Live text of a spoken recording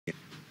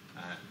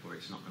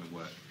it's not going to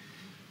work.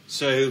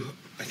 So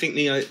I think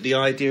the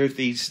idea of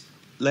these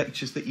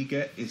lectures that you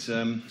get is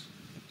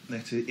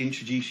they're to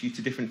introduce you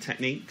to different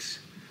techniques.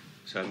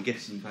 So I'm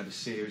guessing you've had a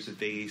series of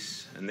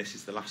these, and this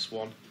is the last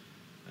one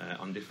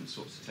on different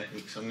sorts of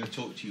techniques. So I'm going to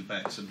talk to you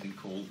about something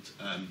called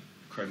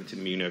chromatin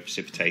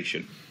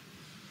immunoprecipitation.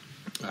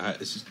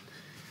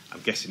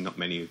 I'm guessing not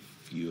many of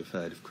you have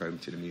heard of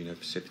chromatin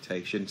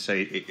immunoprecipitation. So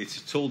it's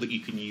a tool that you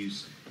can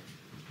use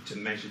to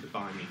measure the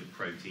binding of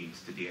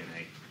proteins to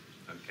DNA.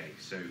 Okay,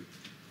 so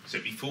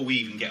before we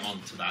even get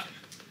on to that,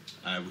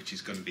 which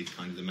is going to be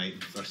kind of the main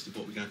thrust of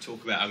what we're going to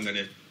talk about, I'm going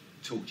to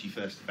talk to you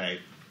first about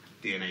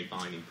DNA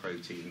binding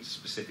proteins,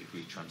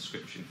 specifically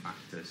transcription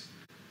factors.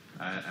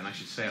 And I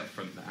should say up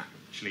front that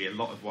actually a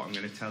lot of what I'm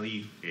going to tell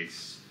you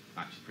is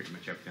actually pretty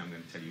much everything I'm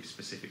going to tell you is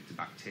specific to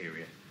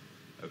bacteria.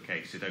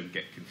 Okay, so don't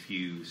get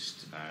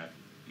confused,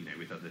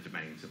 with other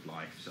domains of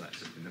life. So that's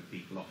something that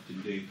people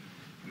often do,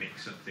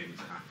 mix up things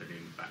that happen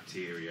in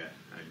bacteria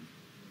and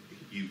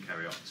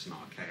eukaryotes and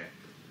archaea,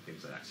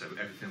 things like that. So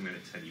everything I'm going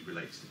to tell you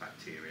relates to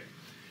bacteria.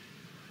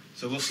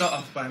 So we'll start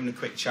off by having a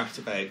quick chat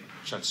about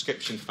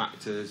transcription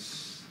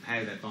factors,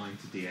 how they bind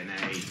to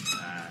DNA,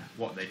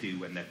 what they do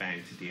when they're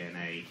bound to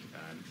DNA,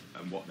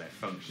 and what their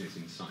function is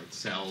inside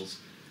cells.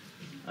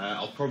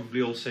 I'll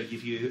probably also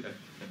give you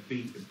a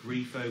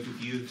brief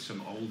overview of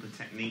some older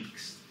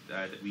techniques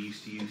that we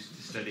used to use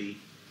to study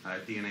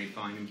DNA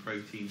binding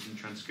proteins and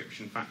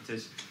transcription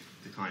factors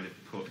to kind of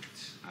put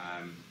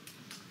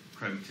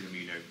chromatin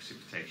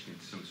immunoprecipitation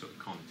into some sort of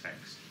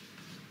context.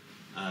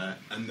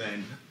 And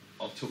then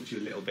I'll talk to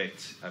you a little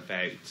bit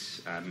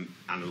about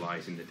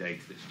analysing the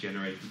data that's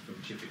generated from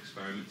ChiP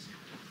experiments.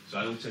 So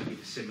I'll also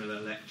give a similar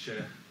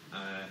lecture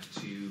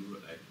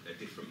to a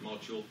different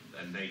module,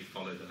 and they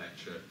follow the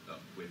lecture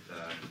up with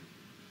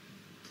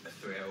a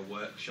 3-hour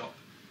workshop.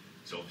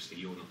 So obviously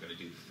you're not going to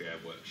do the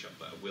 3-hour workshop,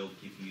 but I will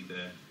give you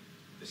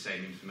the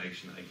same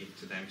information that I give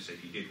to them. So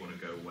if you did want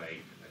to go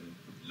away and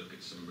look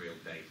at some real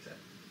data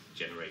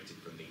generated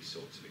from these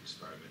sorts of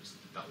experiments,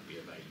 that will be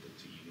available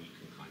to you, and you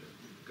can kind of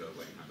go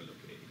away and have a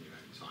look at it in your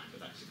own time.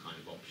 But that's a kind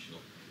of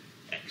optional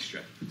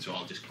extra. So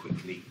I'll just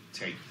quickly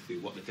take you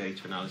through what the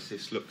data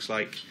analysis looks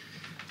like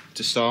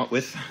to start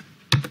with.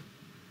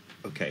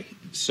 Okay,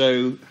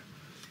 so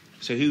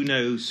who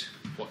knows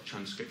what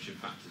transcription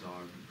factors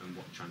are and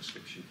what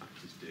transcription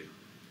factors do?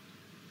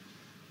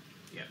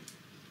 Yeah.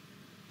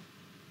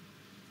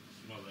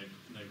 Well,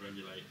 they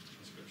regulate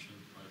transcription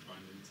by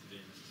binding to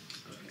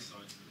DNA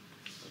site.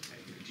 Okay.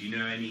 Do you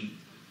know any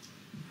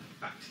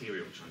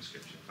bacterial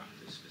transcription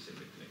factors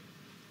specifically?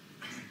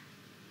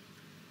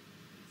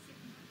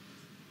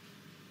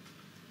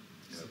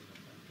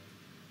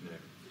 No.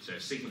 So a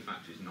sigma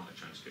factor is not a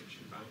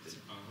transcription factor.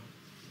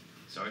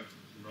 Sorry?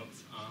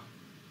 Rots are.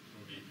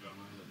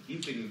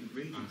 You've been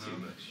reading too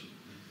much.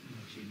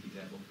 Cheeky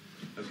devil.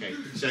 Okay,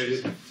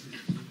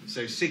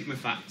 so sigma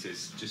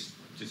factors, just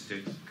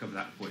to cover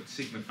that point,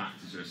 sigma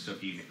factors are a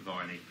subunit of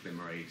RNA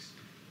polymerase.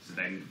 So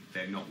then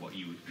they're not what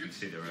you would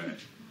consider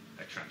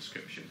a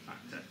transcription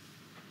factor.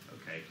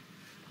 Okay.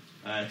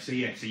 So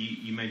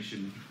you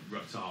mentioned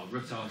rutar.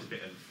 Rutar is a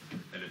bit of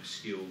an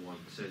obscure one.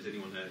 So has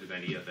anyone heard of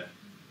any other?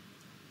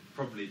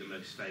 Probably the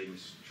most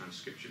famous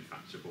transcription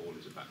factor of all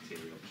is a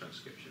bacterial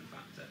transcription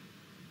factor.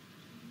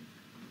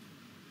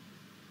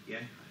 Yeah,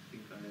 I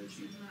think I heard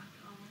you.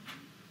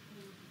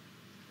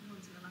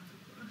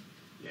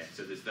 Yeah,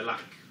 so there's the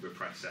lac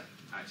repressor.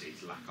 Actually,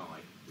 it's lac-I,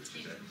 which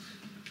is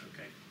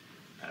okay.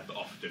 But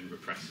often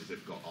repressors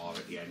have got R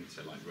at the end.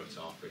 So like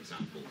rutar, for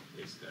example,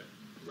 is the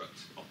rut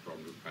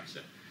operon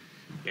repressor.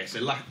 Yeah, so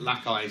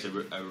lac-I is a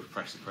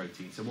repressor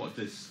protein. So what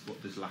does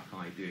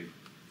lac-I do?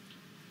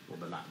 What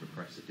the lac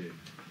repressor do?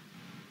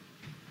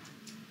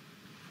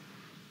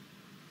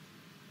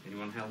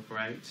 Anyone help her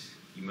out?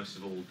 You must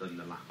have all done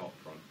the lac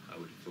operon, I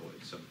would have thought,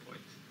 at some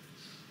point.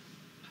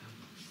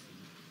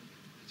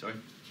 Sorry?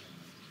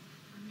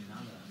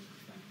 Another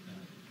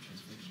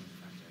transcription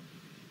factor,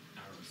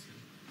 ROC.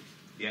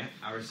 Yeah,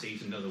 ROC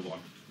is another one.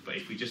 But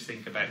if we just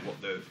think about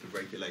what the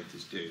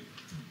regulators do,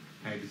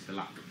 how does the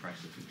lac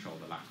repressor control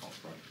the lac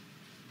operon?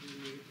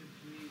 They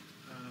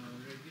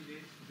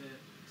regulate the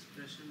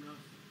expression of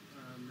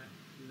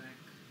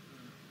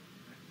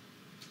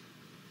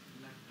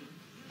lactose,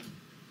 and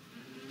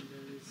when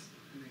there is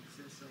an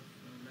excess of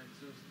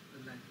lactose,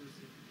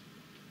 it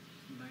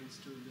binds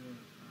to the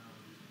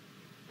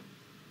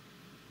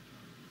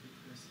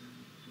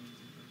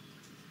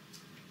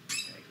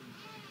Okay.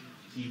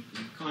 You've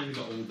kind of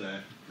got all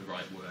the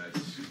right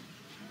words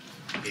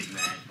in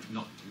there,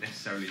 not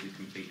necessarily the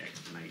complete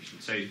explanation.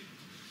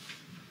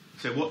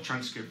 So what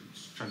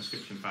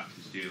transcription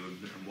factors do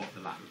and what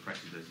the lac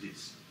repressor does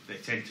is they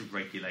tend to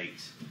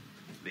regulate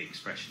the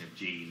expression of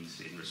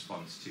genes in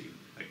response to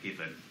a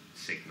given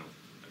signal.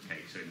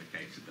 Okay, so in the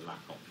case of the lac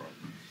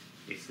operon,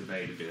 it's the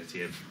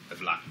availability of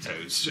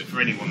lactose. So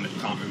for anyone that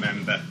can't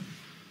remember,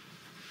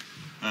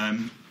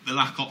 the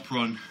lac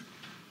operon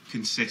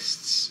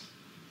consists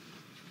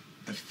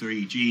of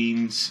 3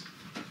 genes.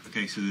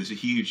 Okay, so there's a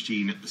huge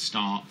gene at the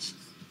start,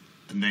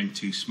 and then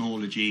 2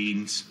 smaller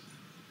genes,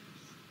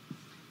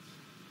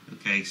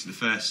 Okay, so the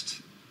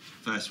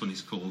first one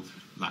is called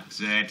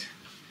LAC-Z.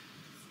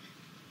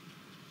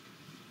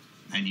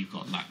 Then you've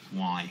got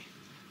LAC-Y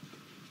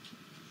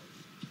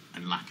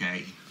and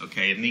LAC-A.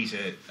 Okay, and these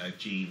are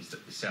genes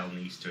that the cell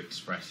needs to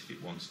express if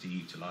it wants to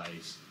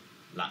utilise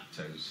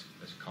lactose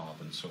as a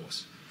carbon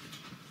source.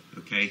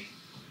 Okay,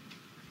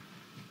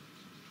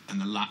 and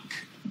the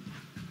LAC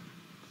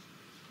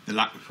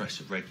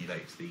repressor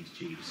regulates these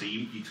genes. So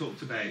you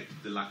talked about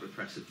the LAC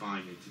repressor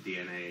binding to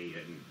DNA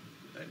and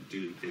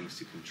doing things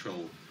to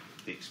control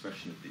the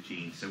expression of the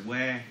gene. So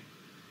where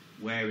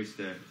is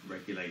the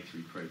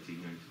regulatory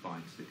protein going to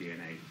bind to the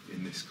DNA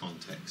in this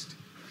context?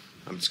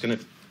 I'm just going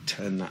to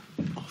turn that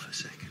off a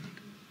second.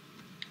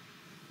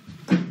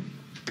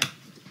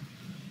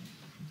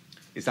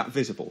 Is that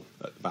visible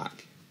at the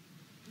back?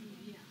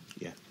 Yeah.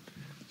 Yeah.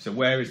 So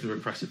where is the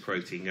repressor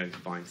protein going to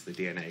bind to the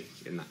DNA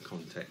in that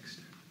context?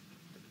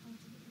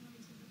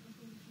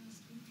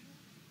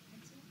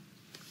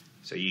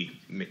 So you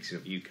mixing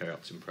up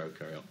eukaryotes and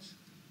prokaryotes.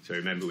 So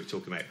remember, we're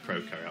talking about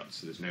prokaryotes,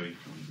 so there's no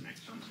intron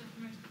connection.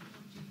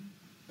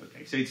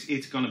 Okay, so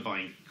it's going to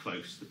bind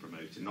close to the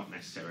promoter, not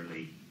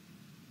necessarily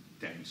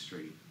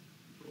downstream,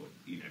 or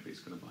but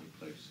it's going to bind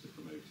close to the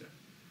promoter.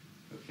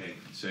 Okay,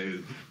 so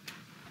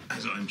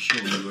as I'm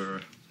sure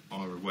you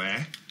are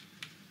aware,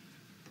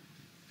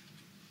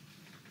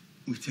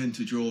 we tend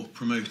to draw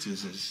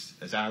promoters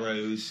as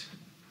arrows.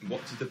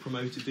 What did the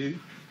promoter do?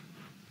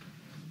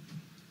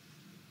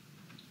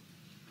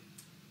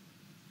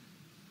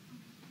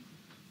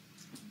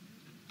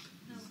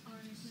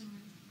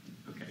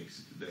 Okay,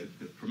 so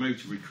the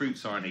promoter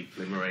recruits RNA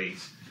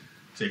polymerase.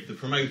 So if the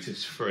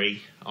promoter's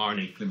free,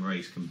 RNA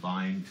polymerase can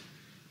bind,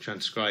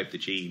 transcribe the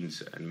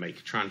genes, and make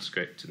a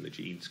transcript, and the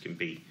genes can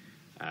be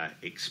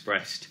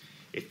expressed.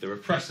 If the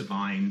repressor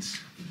binds,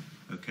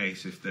 okay,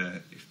 so if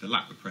the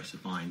LAC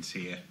repressor binds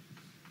here,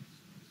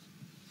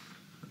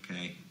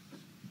 okay,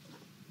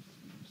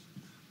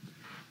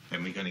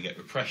 then we're going to get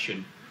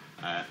repression,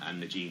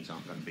 and the genes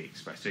aren't going to be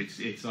expressed. So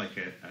it's like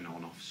an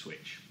on-off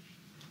switch.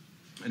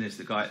 And as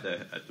the guy at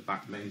the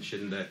back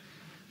mentioned, the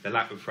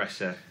LAC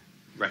repressor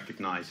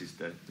recognises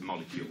the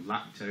molecule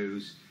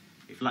lactose.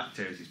 If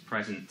lactose is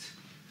present,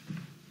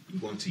 you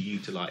want to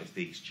utilise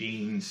these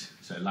genes.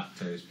 So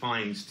lactose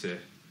binds to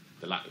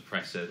the LAC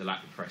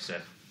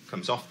repressor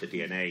comes off the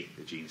DNA,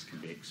 the genes can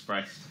be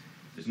expressed.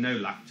 There's no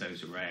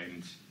lactose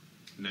around,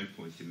 no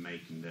point in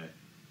making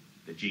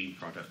the gene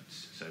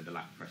products, so the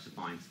LAC repressor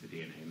binds to the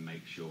DNA and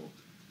makes sure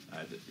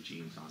that the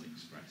genes aren't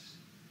expressed.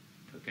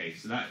 Okay,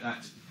 so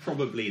that's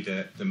probably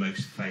the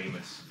most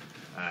famous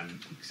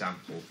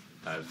example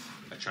of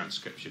a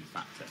transcription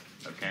factor.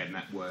 Okay, and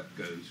that work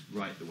goes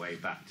right the way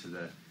back to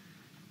the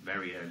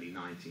very early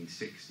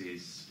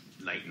 1960s,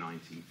 late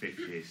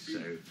 1950s.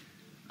 So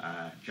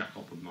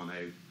Jacob and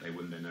Monod, they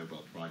won the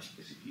Nobel Prize for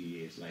this a few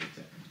years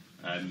later.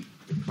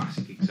 The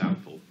classic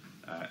example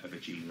of a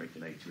gene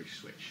regulatory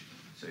switch.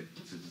 So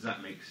does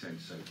that make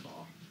sense so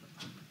far?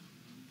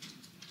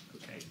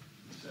 Okay,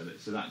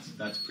 so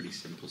that's pretty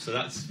simple. So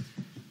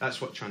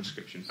that's what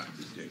transcription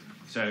factors do.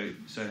 So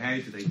how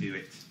do they do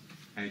it?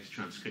 How do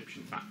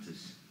transcription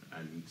factors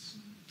and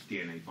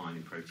DNA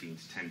binding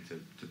proteins tend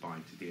to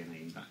bind to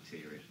DNA in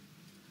bacteria?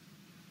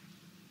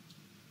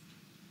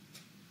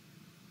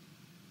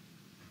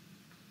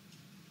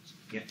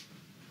 Yeah.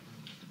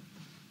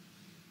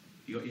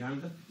 You got your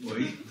hand up? They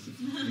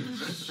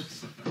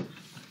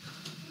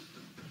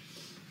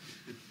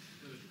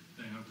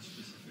have a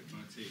specific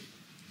motif.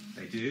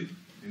 They do?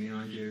 Any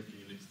idea?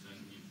 Helix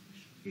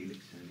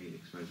Helix and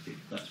helix motif.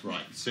 That's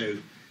right. So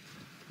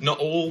not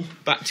all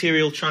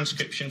bacterial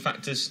transcription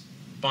factors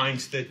bind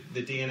to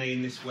the DNA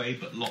in this way,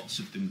 but lots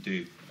of them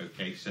do.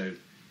 Okay, so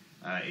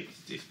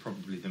it's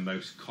probably the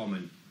most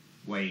common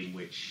way in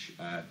which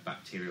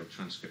bacterial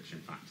transcription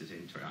factors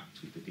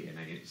interact with the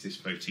DNA. And it's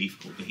this motif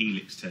called the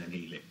helix turn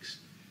helix.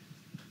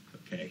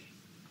 Okay.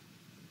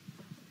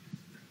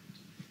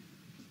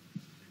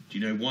 Do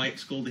you know why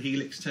it's called the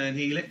helix turn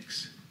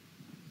helix?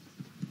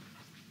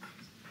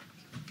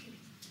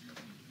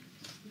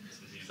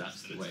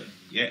 That's the way.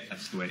 Yeah,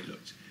 that's the way it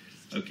looks.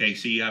 Okay,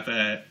 so you have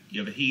a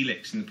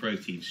helix in the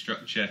protein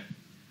structure.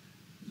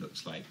 It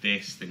looks like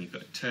this. Then you've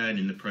got a turn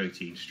in the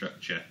protein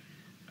structure,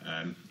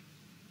 and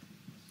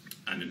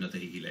another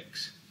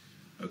helix.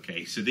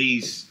 Okay, so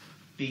these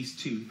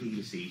two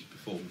helices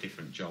perform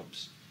different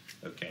jobs.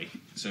 Okay,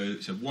 so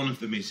one of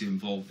them is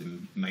involved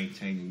in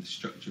maintaining the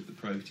structure of the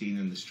protein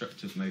and the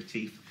structure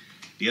motif.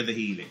 The other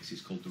helix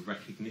is called the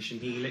recognition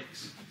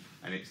helix,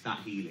 and it's that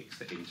helix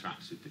that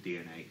interacts with the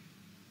DNA.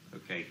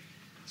 Okay,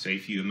 so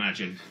if you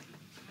imagine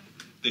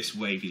this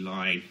wavy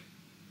line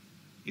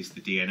is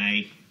the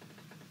DNA.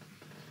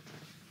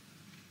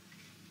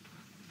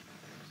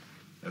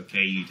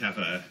 Okay, you'd have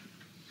a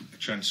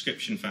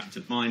transcription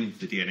factor binding to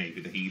the DNA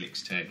with a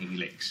helix turn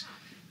helix.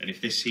 And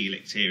if this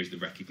helix here is the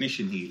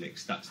recognition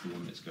helix, that's the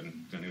one that's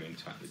going to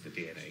interact with the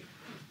DNA.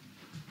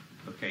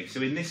 Okay,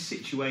 so in this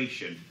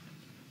situation,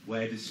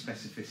 where does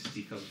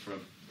specificity come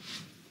from?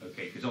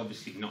 Okay, because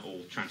obviously not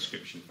all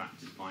transcription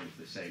factors bind to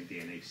the same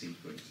DNA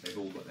sequence. They've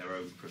all got their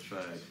own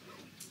preferred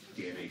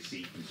DNA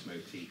sequence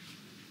motif.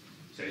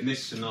 So in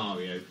this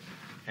scenario,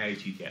 how do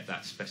you get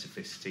that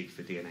specificity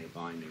for DNA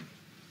binding?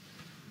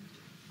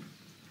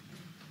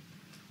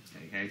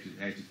 Okay,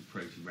 how does the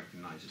protein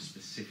recognise a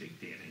specific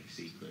DNA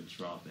sequence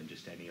rather than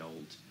just any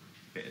old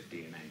bit of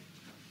DNA?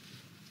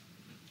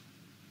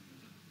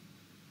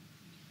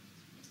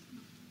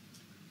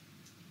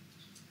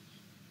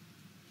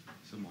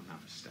 Someone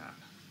have a stab.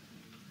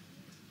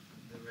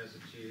 The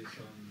residues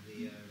on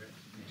the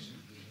recognition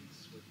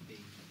units would be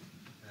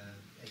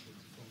able to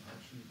form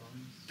hydrogen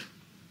bonds,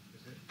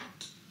 is it?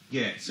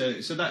 Yeah,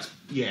 so that's,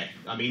 yeah,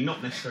 I mean,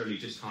 not necessarily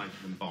just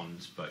hydrogen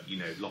bonds, but, you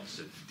know, lots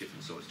of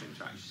different sorts of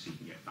interactions. So you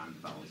can get Van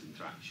der Waals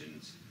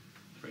interactions,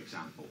 for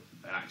example.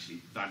 And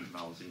actually, Van der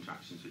Waals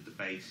interactions with the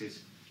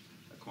bases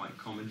are quite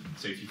common.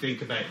 So if you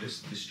think about the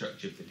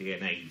structure of the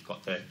DNA, you've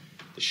got the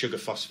sugar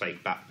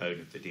phosphate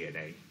backbone of the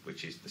DNA,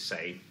 which is the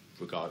same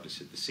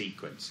regardless of the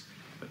sequence.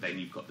 But then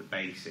you've got the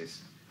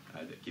bases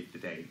that give the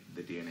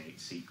DNA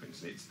its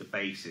sequence. And it's the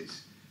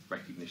bases,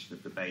 recognition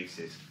of the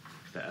bases,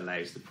 that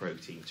allows the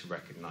protein to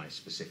recognise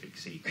specific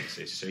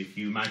sequences. So if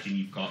you imagine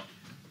you've got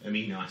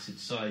amino acid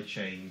side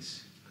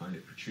chains kind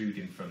of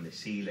protruding from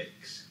this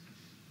helix,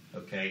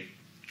 okay,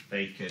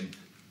 they can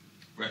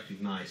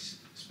recognise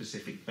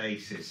specific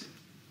bases.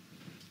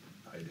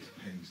 Oh, this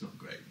pen's not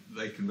great.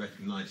 They can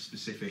recognise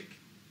specific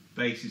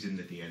bases in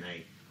the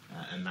DNA,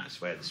 and that's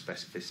where the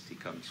specificity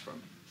comes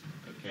from.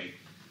 Okay,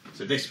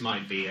 so this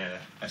might be a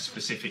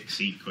specific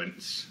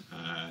sequence.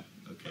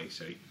 Okay,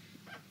 so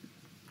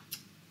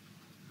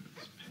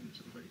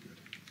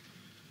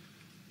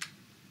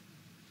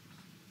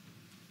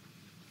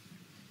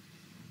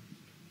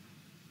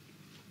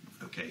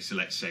okay, so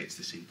let's say it's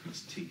the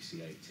sequence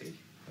TCAT.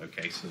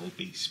 Okay, so there'll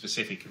be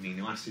specific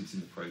amino acids in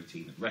the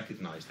protein that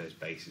recognise those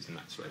bases, and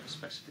that's where the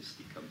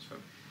specificity comes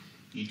from.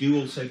 You do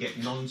also get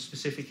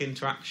non-specific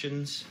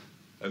interactions,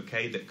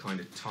 okay, that kind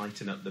of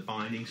tighten up the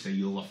binding, so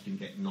you'll often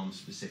get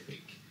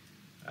non-specific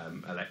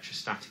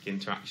electrostatic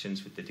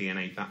interactions with the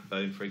DNA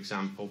backbone, for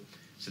example.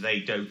 So they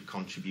don't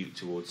contribute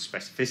towards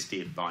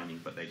specificity of binding,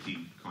 but they do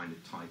kind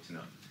of tighten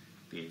up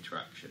the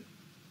interaction.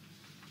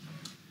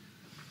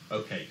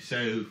 Okay,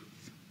 so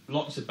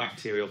lots of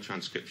bacterial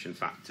transcription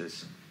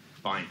factors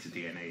bind to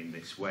DNA in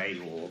this way,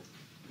 or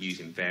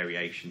using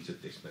variations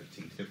of this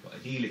motif. They've got a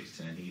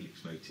helix-turn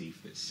helix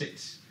motif that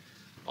sits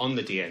on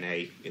the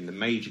DNA in the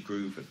major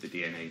groove of the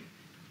DNA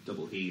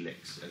double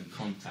helix and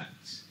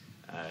contacts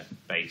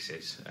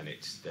bases, and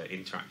it's the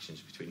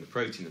interactions between the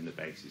protein and the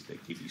bases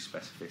that give you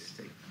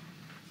specificity.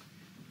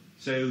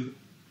 So,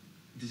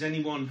 does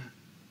anyone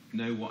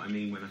know what I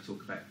mean when I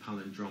talk about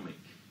palindromic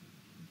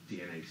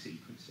DNA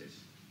sequences?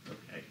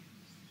 Okay.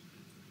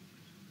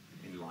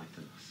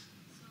 Enlighten us.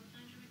 So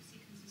palindromic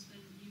sequence is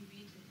when you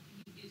read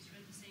it, it's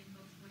read the same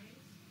both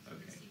ways. So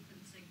Okay. the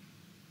sequence like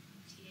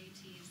TAT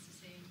is the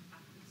same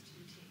backwards to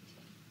TAT.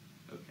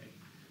 Okay.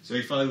 So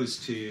if I was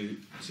to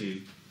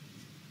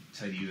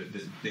tell you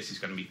that this is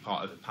going to be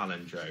part of a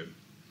palindrome,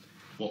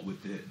 what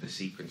would the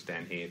sequence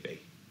down here be? Sorry?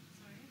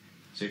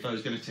 So if I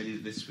was going to tell you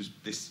that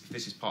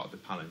this is part of the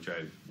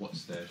palindrome,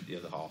 what's the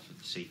other half of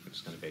the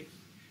sequence going to be? So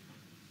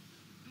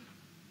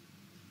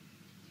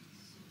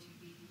it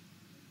would be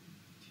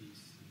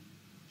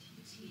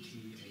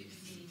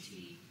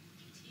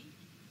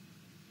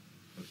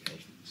Okay.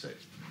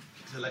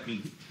 So let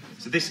me.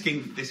 So this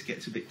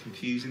gets a bit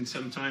confusing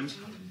sometimes.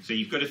 So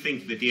you've got to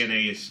think of the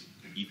DNA as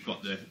you've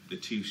got the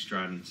two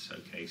strands.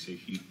 Okay. So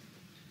if you.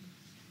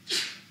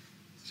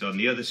 So on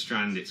the other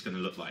strand, it's going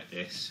to look like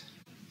this.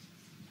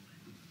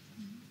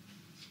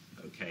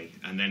 Okay.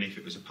 And then if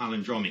it was a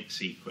palindromic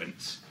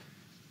sequence,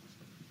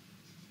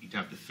 you'd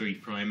have the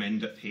 3'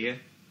 end up here.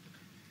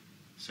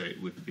 So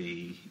it would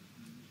be.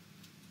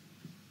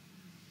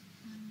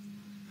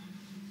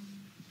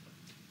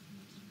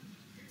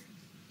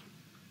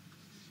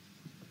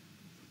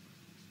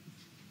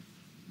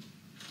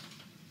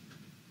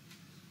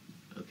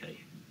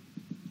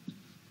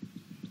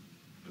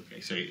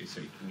 So it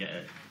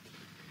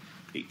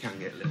can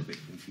get a little bit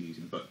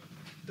confusing, but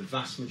the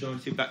vast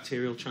majority of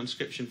bacterial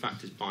transcription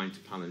factors bind to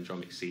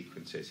palindromic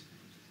sequences.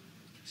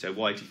 So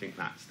why do you think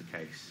that's the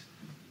case?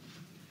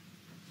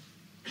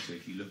 So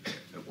if you look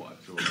at what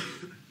I've drawn,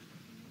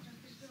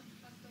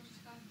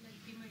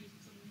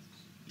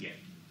 yeah,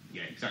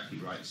 exactly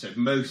right. So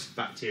most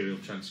bacterial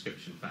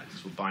transcription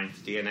factors will bind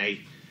to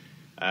DNA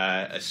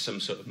as some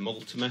sort of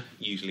multimer,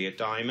 usually a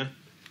dimer.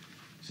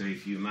 So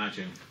if you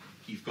imagine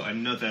you've got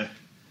another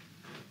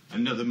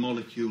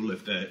molecule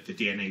of the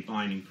DNA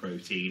binding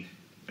protein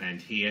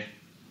found here.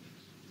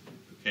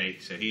 Okay,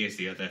 so here's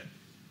the other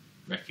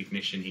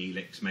recognition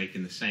helix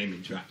making the same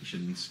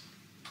interactions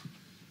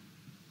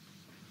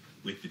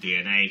with the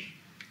DNA.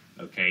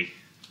 Okay,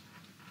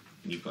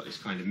 and you've got this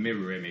kind of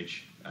mirror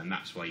image, and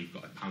that's why you've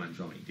got a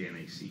palindromic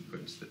DNA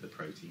sequence that the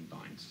protein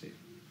binds to.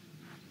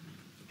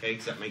 Okay,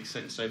 does that make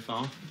sense so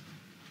far? Can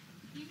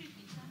you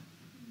repeat that?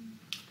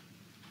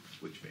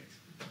 Which bit?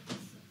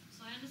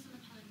 So I understand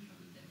the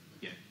palindrome bit.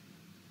 Yeah.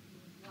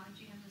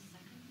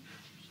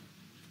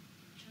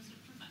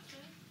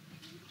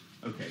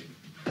 Okay.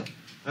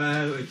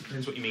 It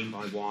depends what you mean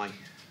by why.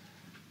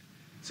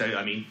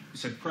 So,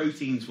 so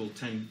proteins will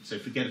tend, so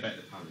forget about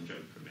the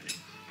palindrome for a minute.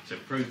 So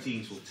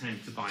proteins will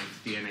tend to bind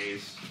to DNA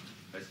as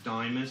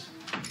dimers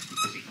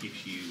because it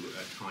gives you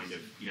a kind of,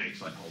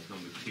 it's like holding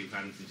on with two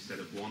hands instead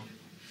of one.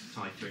 It's a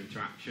tighter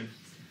interaction.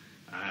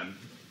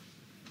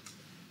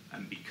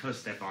 And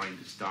because they're bound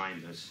as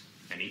dimers,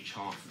 and each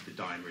half of the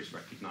dimer is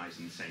recognised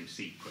in the same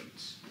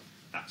sequence,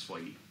 that's why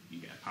you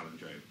get a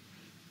palindrome.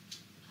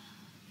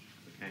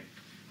 Okay?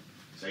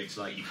 So it's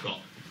like you've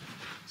got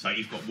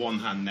one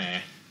hand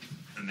there,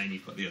 and then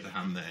you've got the other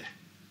hand there.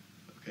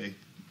 Okay?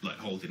 Like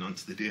holding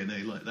onto the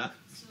DNA like that.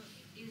 So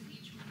is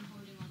each one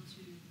holding on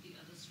to the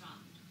other strand?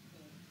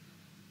 Or?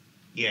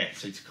 Yeah,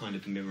 so it's kind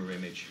of a mirror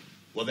image.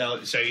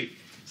 Well, so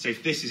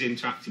if this is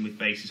interacting with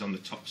bases on the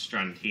top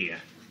strand here,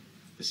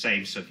 the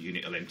same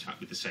subunit will interact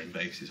with the same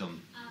bases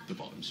on the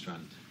bottom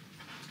strand.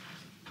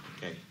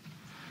 Okay.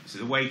 So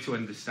the way to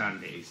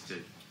understand it is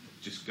to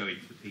just go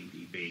into the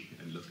PDB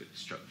and look at the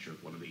structure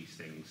of one of these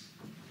things.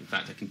 In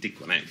fact, I can dig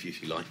one out for you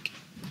if you like.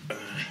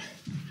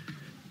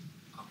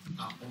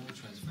 Are all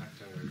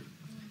transfactor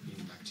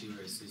in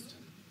bacterial system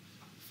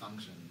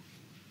function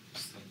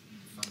similarly?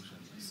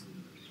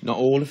 Not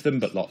all of them,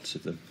 but lots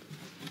of them.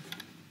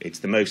 It's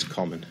the most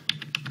common.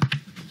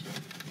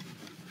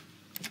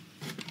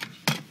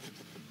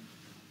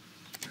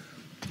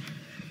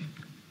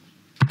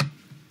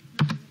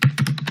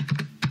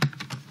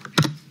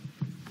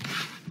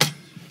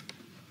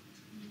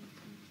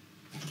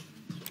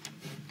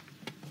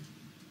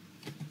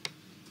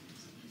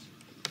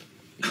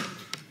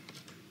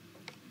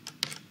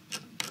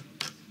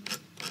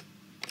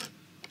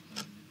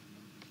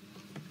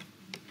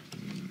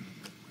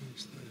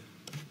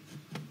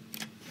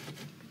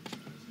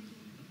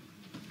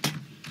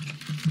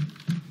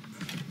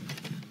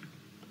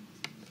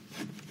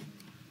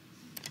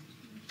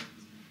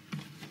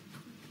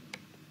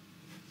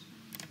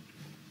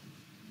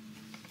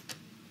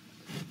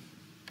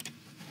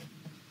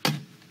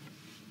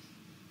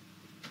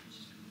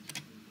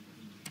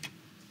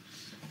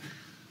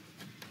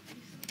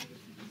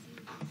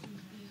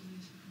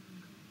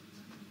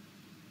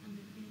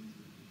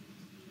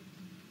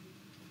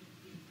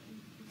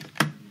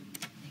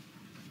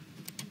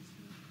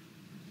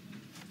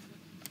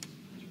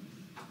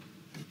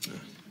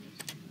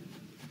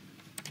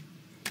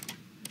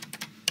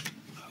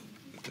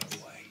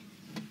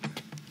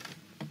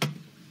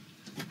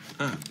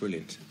 Ah,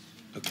 brilliant.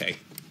 Okay.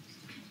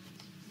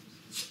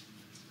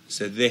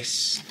 So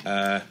this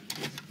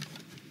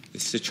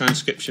is a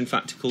transcription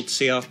factor called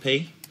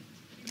CRP,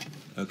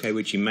 okay,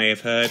 which you may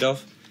have heard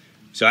of.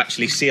 So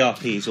actually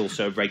CRP is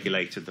also a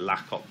regulator of the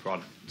lac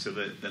operon. So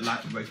the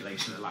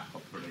regulation of the lac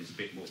operon is a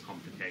bit more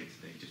complicated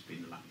than just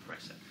being the lac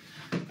oppressor.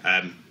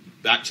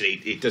 Actually,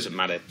 it doesn't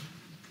matter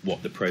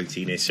what the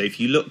protein is. So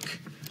if you look,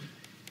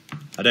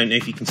 I don't know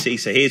if you can see,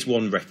 so here's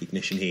one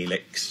recognition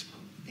helix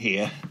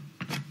here.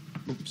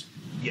 Oops,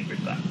 get rid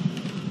of that.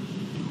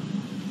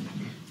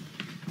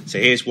 So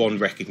here's one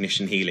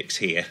recognition helix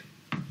here.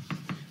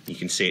 You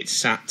can see it's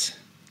sat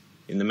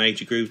in the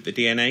major groove of the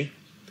DNA.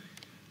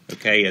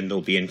 Okay, and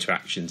there'll be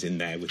interactions in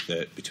there with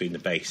between the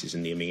bases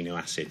and the amino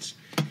acids.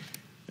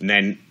 And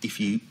then if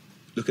you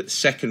look at the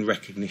second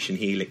recognition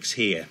helix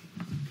here,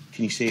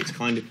 can you see it's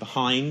kind of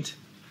behind?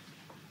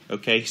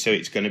 Okay, so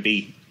it's going to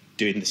be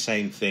doing the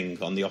same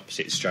thing on the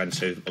opposite strand.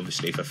 So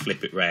obviously if I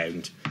flip it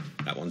round,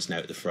 that one's now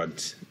at the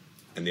front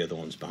and the other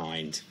one's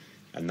behind.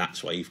 And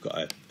that's why you've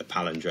got a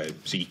palindrome.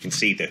 So you can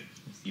see that,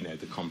 you know,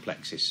 the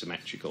complex is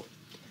symmetrical.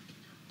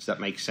 Does that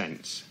make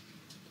sense?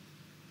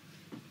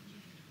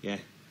 Yeah.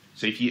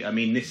 So if you, I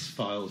mean, this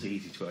file's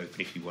easy to open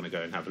if you want to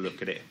go and have a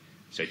look at it.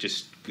 So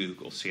just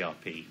Google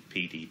CRP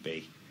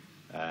PDB,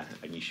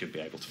 and you should be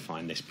able to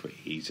find this pretty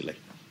easily.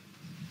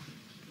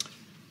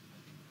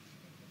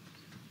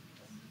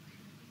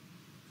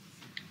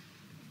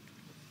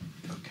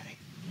 Okay.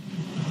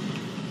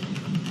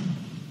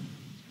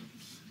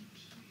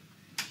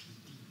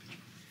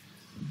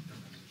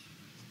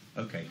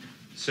 Okay.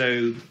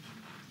 So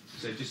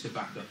just to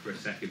back up for a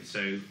second.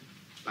 So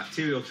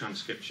bacterial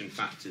transcription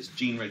factors,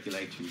 gene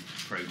regulatory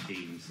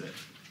proteins that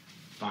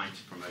bind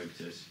to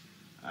promoters,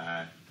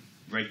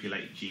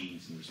 regulate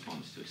genes in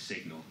response to a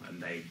signal,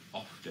 and they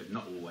often,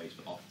 not always,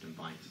 but often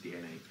bind to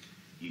DNA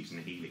using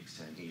a helix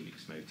turn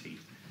helix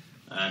motif.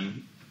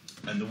 And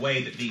the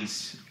way that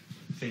these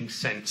things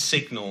send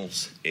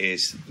signals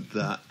is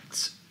that,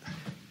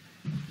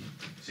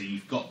 so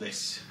you've got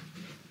this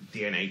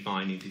DNA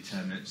binding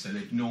determinant, so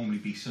there'd normally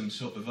be some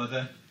sort of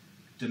other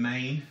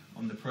domain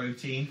on the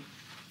protein,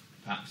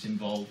 perhaps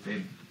involved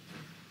in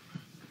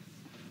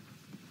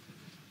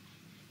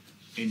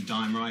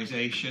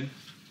dimerization,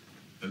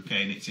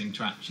 okay, and it's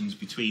interactions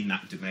between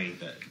that domain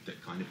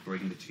that kind of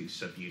bring the two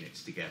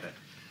subunits together,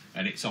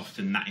 and it's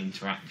often that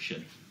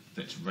interaction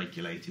that's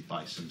regulated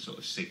by some sort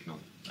of signal,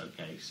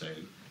 okay, so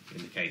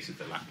in the case of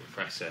the lac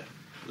repressor,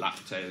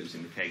 lactose,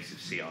 in the case of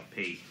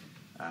CRP,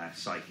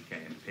 cyclic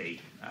AMP,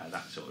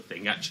 that sort of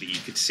thing. Actually, you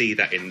could see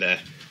that in the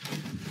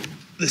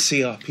the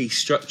CRP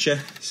structure,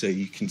 so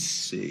you can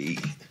see.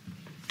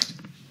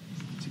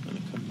 Is it going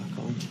to come back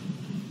on?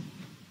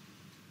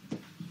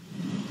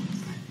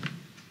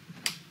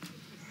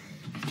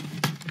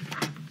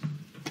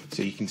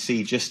 So you can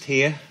see just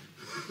here,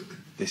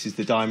 this is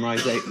the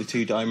dimerization, the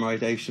two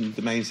dimerization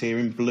domains here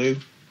in blue,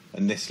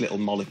 and this little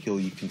molecule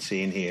you can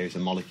see in here is a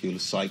molecule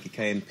of psychic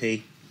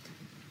AMP.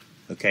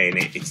 Okay, and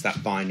it's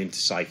that binding to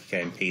psychic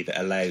AMP that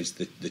allows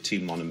the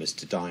two monomers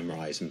to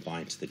dimerize and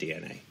bind to the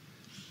DNA.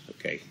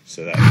 Okay,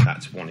 so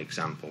that's one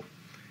example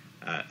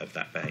of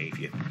that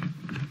behaviour.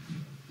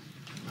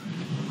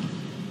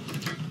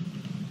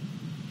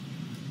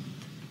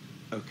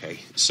 Okay,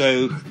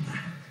 so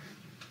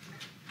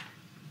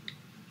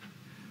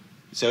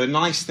a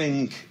nice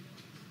thing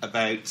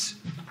about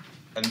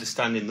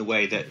understanding the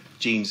way that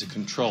genes are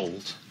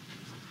controlled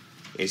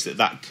is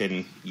that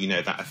can,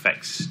 that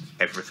affects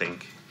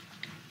everything.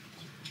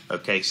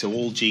 Okay, so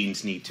all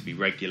genes need to be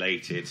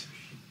regulated,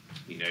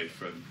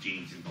 from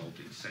genes involved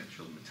in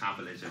central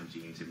metabolism,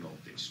 genes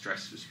involved in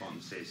stress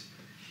responses,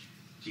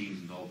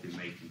 genes involved in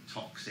making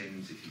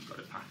toxins if you've got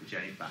a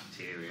pathogenic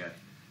bacteria,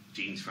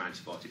 genes for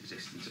antibiotic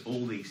resistance.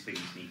 All these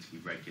things need to be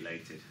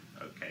regulated.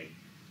 Okay,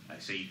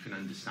 so you can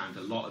understand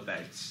a lot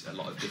about a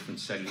lot of different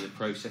cellular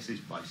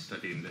processes by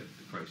studying the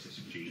process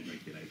of gene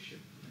regulation.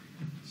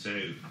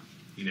 So,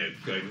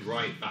 going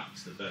right back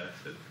to the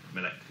birth of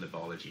molecular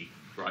biology,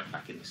 right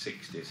back in the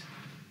 60s,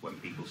 when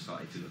people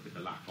started to look at the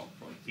lap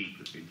operon,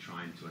 people have been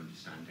trying to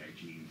understand how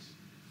genes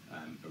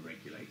are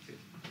regulated.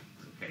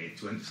 Okay, and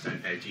to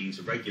understand how genes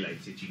are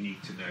regulated, you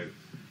need to know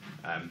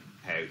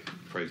how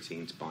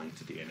proteins bind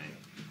to DNA.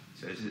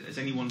 So has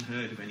anyone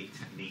heard of any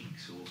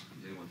techniques, or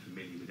is anyone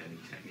familiar with any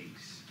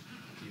techniques?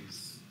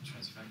 Use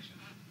transfection.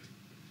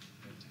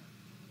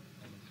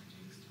 Any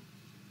techniques.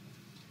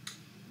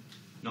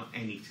 Not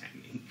any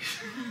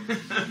techniques.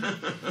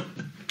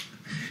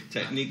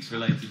 Techniques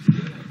related to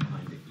DNA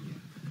binding.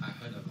 I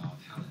heard about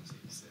talent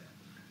is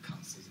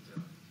consists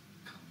of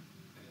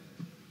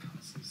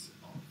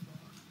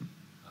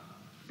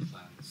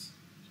plants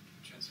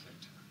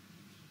transfector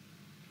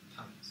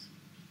talents.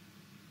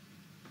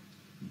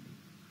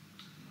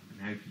 And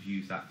how could you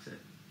use that to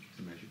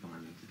measure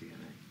binding to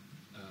DNA?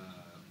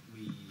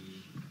 We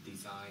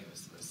design a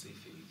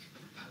specific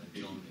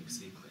palindromic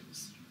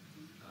sequence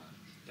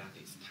that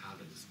is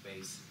talent's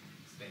base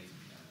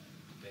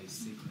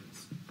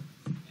sequence,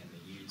 and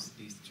they use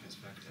this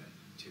transfector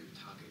to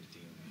target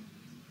DNA.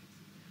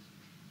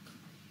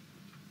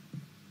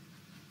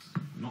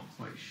 I'm not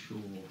quite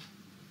sure.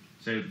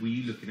 So were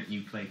you looking at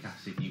nucleic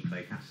acid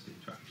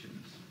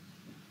interactions?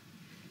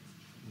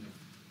 No.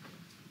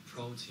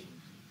 Protein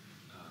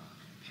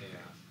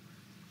pair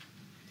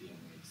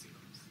DNA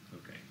sequence.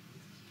 Okay.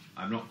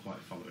 I'm not quite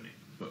following it,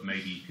 but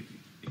maybe you could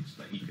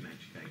explain. You can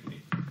educate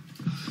me.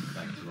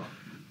 Thanks a lot.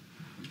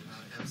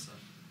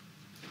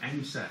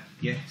 EMSA,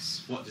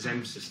 yes. What does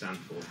EMSA stand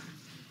for?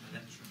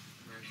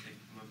 Electromagnetic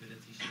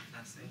mobility shift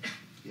assay.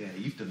 Yeah,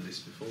 you've done this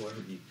before,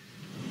 haven't you?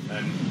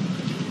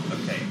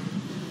 Okay.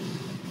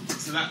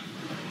 So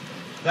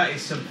that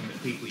is something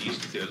that people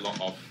used to do a lot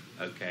of.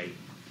 Okay.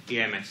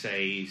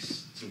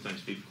 EMSAs,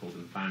 sometimes people call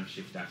them band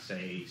shift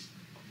assays.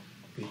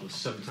 People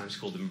sometimes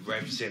call them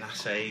Revzin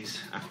assays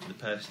after the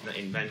person that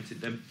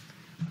invented them.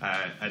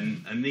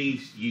 And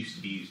these used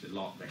to be used a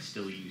lot. They're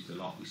still used a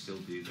lot. We still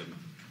do them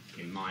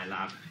in my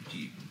lab. Do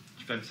you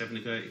fancy having a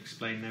go at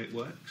explaining how it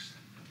works?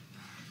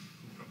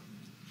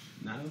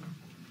 No?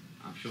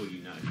 I'm sure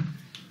you know.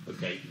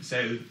 Okay,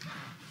 so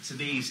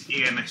these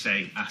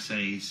EMSA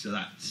assays, so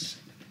that's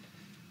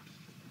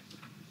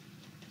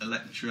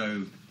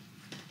electrophoretic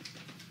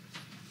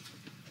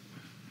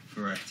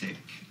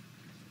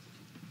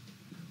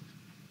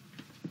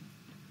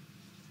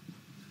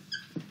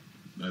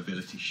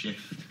mobility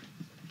shift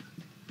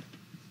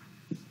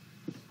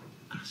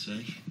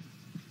assay.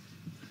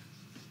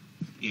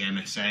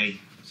 EMSA,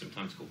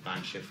 sometimes called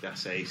band shift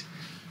assays.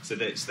 So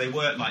they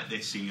work like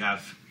this. So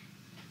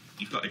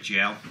you've got a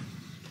gel.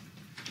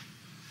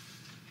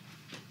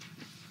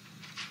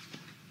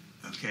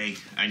 Okay,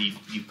 and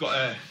you've got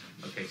a.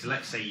 Okay, so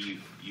let's say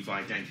you've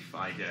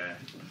identified a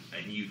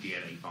new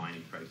DNA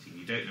binding protein.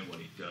 You don't know what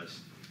it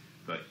does,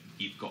 but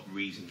you've got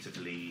reason to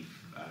believe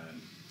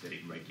that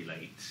it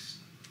regulates,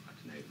 I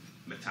don't know,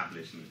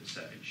 metabolism of a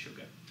certain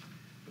sugar.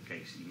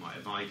 Okay, so you might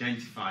have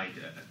identified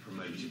a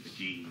promoter of the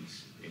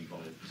genes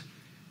involved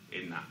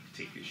in that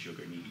particular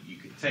sugar, and you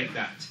could take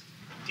that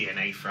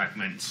DNA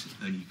fragment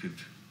and you could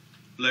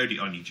load it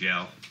on your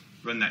gel,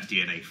 run that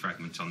DNA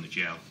fragment on the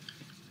gel,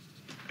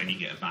 and you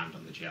get a band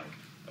on the gel.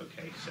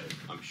 Okay, so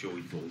I'm sure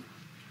you've all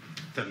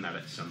done that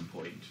at some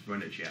point.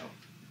 Run a gel,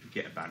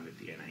 get a band of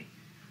DNA.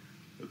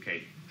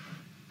 Okay,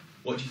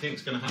 what do you think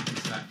is going to happen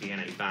to that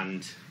DNA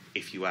band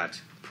if you add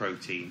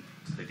protein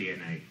to the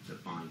DNA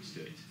that binds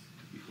to it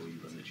before you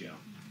run the gel?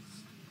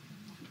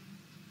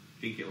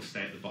 Think it'll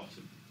stay at the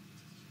bottom?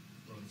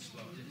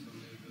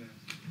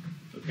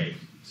 Okay,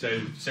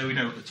 so we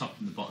know at the top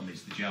and the bottom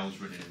is the gel's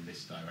running in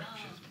this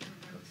direction.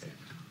 Okay.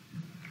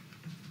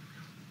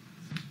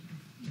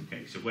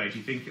 Okay, so where do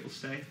you think it'll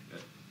stay?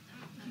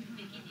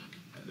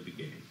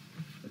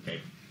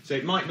 So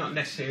it might not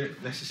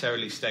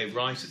necessarily stay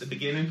right at the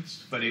beginning,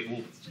 but it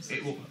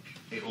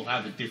will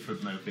have a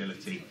different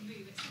mobility.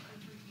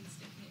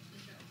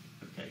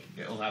 Okay,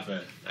 it'll have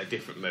a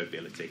different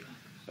mobility.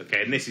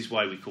 Okay, and this is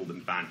why we call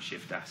them band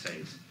shift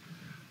assays.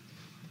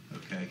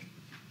 Okay,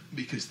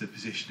 because the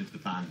position of the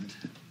band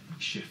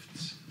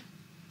shifts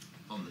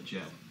on the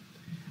gel.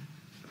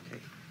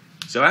 Okay,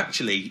 so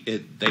actually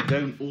they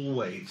don't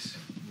always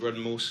run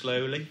more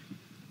slowly.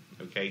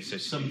 Okay, so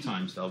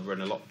sometimes they'll run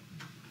a lot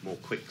more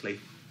quickly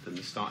than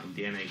the starting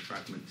DNA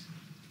fragment.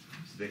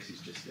 So this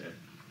is just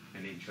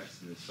an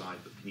interesting aside,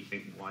 but can you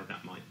think why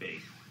that might be?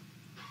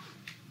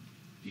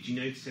 Did you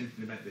notice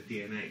anything about the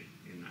DNA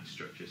in that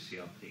structure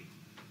CRP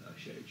that I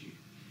showed you?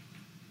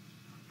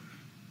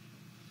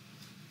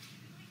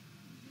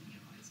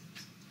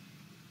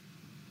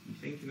 You're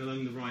thinking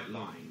along the right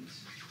lines.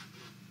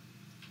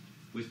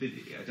 I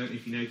don't know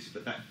if you noticed,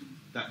 but that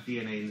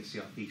DNA in the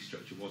CRP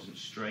structure wasn't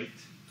straight.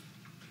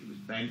 It was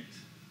bent.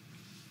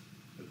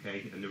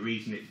 Okay, and the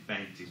reason it's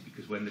bent is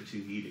because when the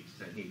two helix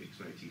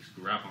motifs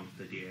grab onto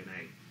the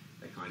DNA,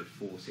 they kind of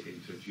force it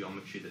into a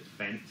geometry that's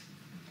bent.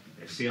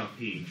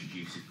 CRP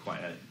introduces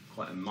quite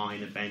a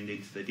minor bend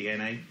into the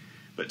DNA,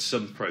 but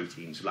some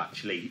proteins will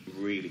actually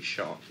really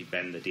sharply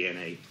bend the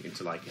DNA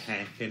into like a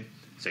hairpin.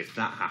 So if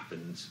that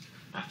happens,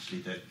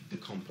 actually the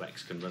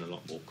complex can run a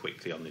lot more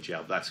quickly on the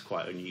gel. That's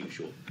quite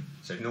unusual.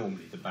 So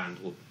normally the band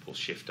will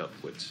shift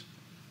upwards.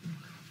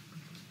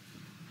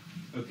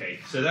 Okay,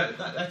 so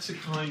that's a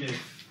kind of,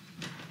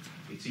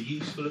 it's a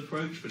useful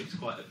approach, but it's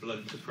quite a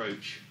blunt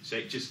approach. So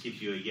it just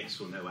gives you a yes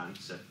or no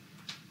answer.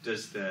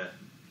 Does the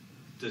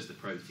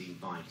protein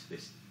bind to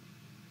this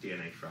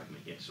DNA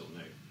fragment, yes or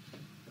no?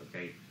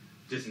 Okay,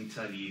 doesn't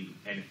tell you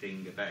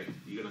anything about,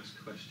 you're going to ask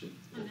a question?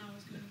 And now I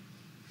was going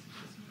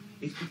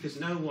to. It's because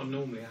no one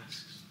normally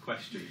asks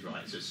questions,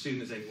 right? So as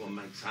soon as anyone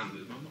makes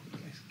hamburgers, I'm not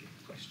going to ask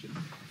a question.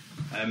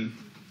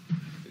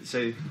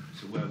 So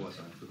where was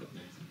I? I've forgotten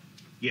now.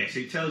 Yes,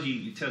 it tells you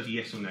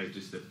yes or no,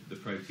 does the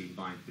protein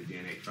bind to the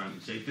DNA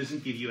fragment. So it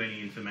doesn't give you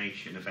any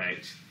information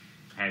about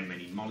how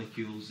many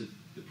molecules of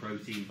the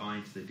protein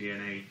bind to the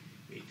DNA.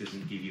 It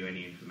doesn't give you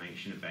any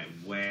information about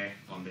where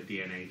on the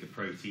DNA the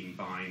protein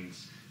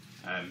binds.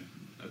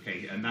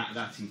 Okay, and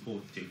that's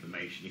important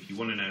information. If you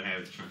want to know how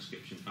the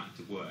transcription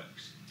factor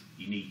works,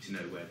 you need to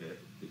know where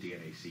the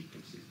DNA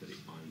sequence is that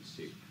it binds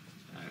to,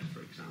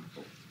 for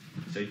example.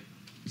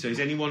 So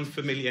is anyone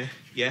familiar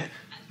yet?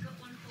 I've got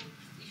one for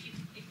if you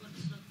want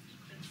to look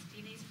at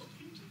DNA's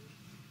footprinting.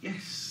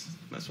 Yes,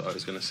 that's what I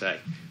was going to say.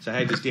 So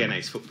how does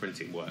DNA's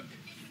footprinting work?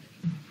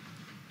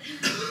 So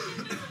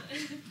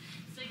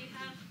you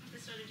have the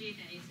sort of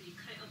DNA, so you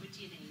cut it over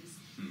DNAs,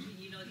 and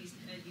you know these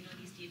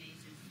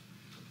DNAs,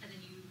 and then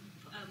you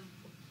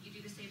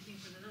do the same thing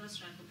for another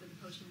strand, but with the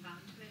protein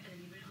bound to it, and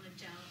then you run it on a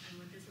gel, and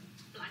when there's a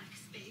blank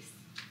space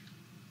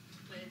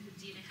where the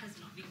DNA has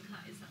not been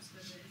cut, is that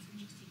where the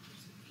essential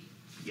sequence would be?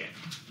 Yeah,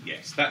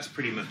 yes, that's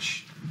pretty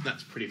much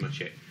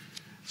it.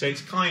 So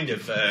it's kind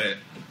of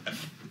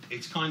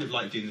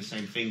like doing the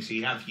same thing. So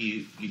you have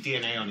your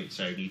DNA on its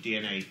own, your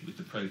DNA with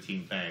the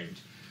protein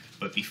bound,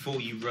 but before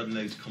you run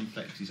those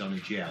complexes on a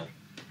gel,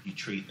 you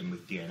treat them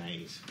with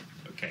DNAs.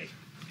 Okay,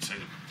 so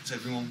has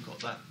everyone got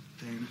that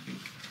down? I think.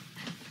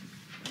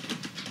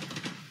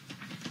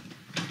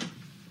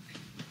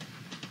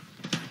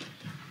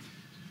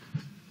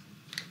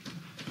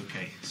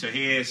 Okay, so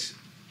here's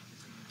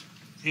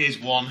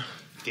one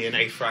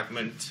DNA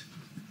fragment.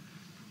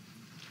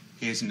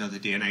 Here's another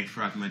DNA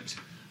fragment.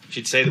 I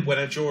should say that when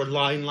I draw a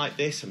line like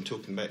this, I'm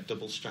talking about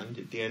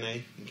double-stranded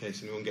DNA, in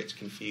case anyone gets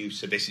confused.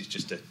 So this is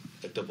just a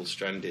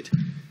double-stranded,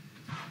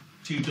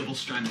 two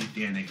double-stranded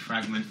DNA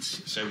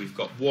fragments. So we've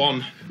got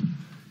one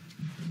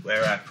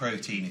where our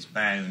protein is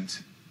bound,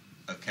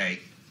 okay,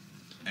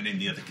 and in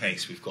the other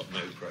case we've got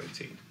no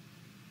protein.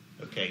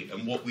 Okay,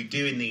 and what we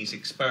do in these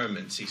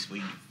experiments is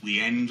we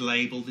end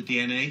label the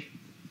DNA.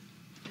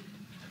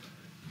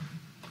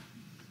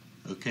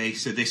 Okay,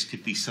 so this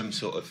could be some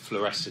sort of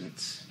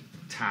fluorescent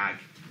tag.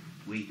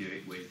 We do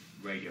it with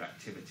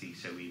radioactivity,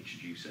 so we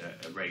introduce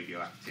a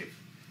radioactive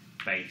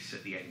base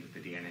at the end of the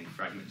DNA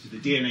fragment. So the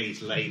DNA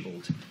is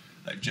labelled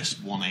at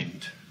just one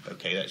end.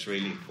 Okay, that's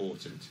really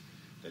important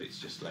that it's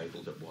just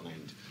labelled at one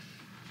end.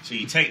 So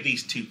you take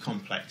these two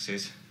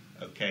complexes,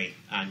 okay,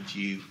 and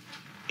you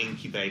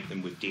incubate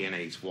them with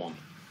DNase 1.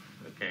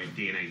 Okay, and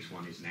DNase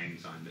 1 is an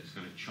enzyme that's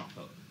going to chop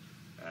up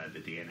the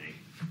DNA.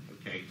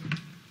 Okay,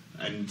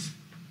 and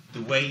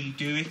the way you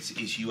do it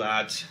is you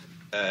add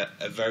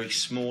a very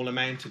small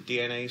amount of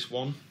DNase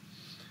 1.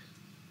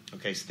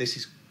 Okay, so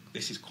this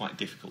is quite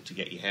difficult to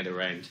get your head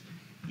around.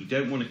 You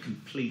don't want to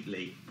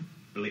completely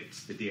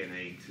blitz the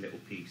DNA into little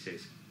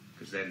pieces,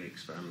 because then the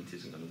experiment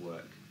isn't going to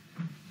work.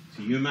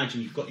 So you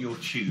imagine you've got your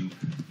tube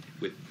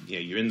with,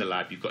 you're in the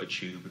lab, you've got a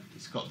tube,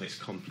 it's got this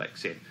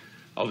complex in.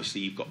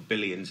 Obviously you've got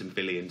billions and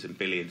billions and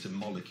billions of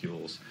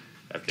molecules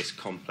of this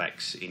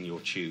complex in your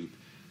tube.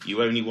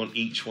 You only want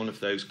each one of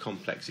those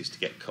complexes to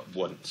get cut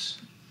once.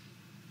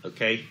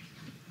 Okay?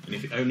 And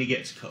if it only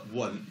gets cut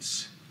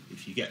once,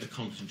 if you get the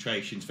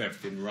concentrations of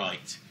everything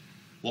right,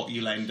 what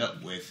you'll end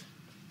up with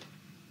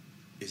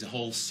is a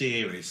whole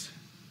series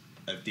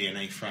of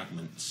DNA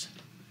fragments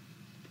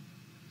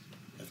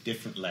of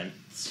different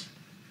lengths,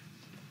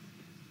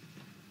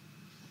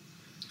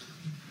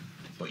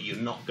 but you're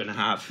not going to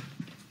have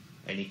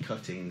any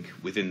cutting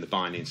within the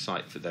binding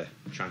site for the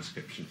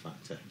transcription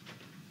factor.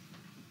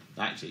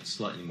 Actually, it's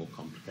slightly more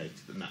complicated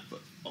than that, but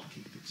I'll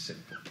keep it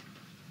simple.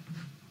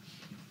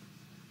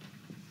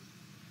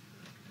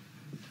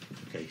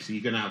 Okay, so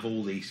you're going to have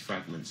all these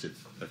fragments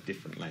of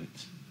different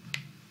lengths.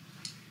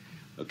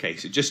 Okay,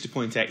 so just to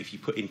point out, if you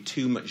put in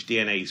too much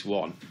DNase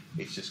 1,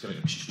 it's just going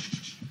to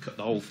cut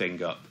the whole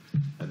thing up,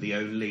 and the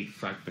only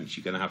fragments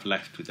you're going to have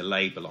left with a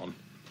label on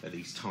are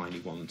these tiny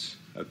ones.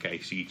 Okay,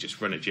 so you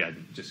just run a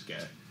gen, just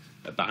get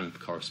a band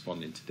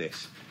corresponding to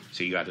this.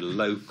 So you add a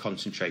low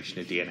concentration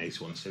of DNase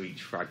 1, so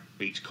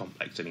each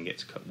complex only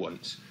gets cut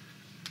once.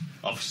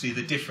 Obviously,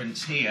 the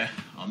difference here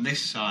on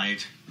this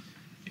side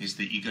is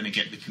that you're going to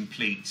get the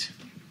complete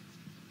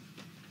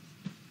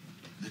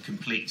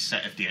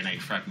set of DNA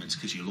fragments,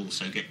 because you'll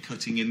also get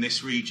cutting in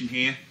this region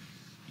here.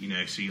 You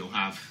know, so you'll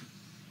have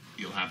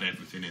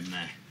everything in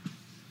there.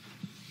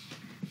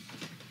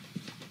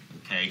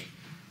 Okay,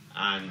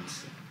 and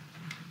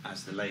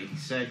as the lady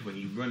said, when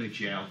you run a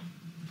gel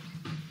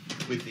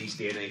with these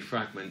DNA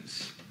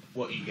fragments,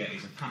 what you get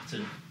is a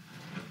pattern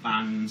of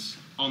bands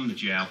on the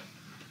gel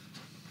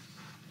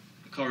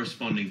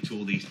corresponding to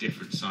all these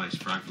different size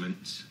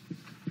fragments,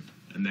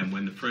 and then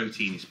when the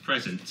protein is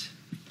present,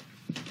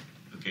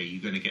 okay,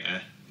 you're going to get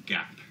a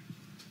gap,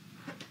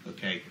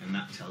 okay, and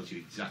that tells you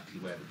exactly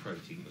where the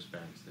protein was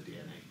bound to the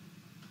DNA.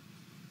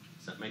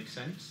 Does that make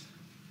sense?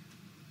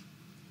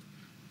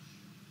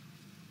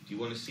 Do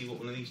you want to see what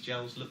one of these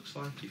gels looks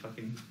like, if I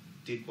can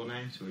dig one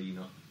out, or are you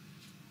not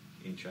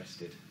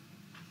interested?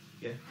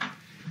 Yeah?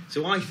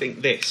 So I just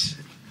think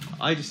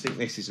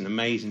this is an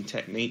amazing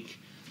technique,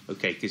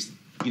 okay, because,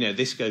 you know,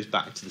 this goes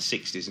back to the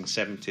 60s and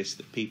 70s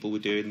that people were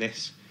doing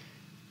this.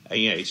 And,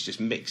 you know, it's just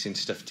mixing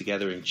stuff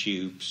together in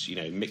tubes, you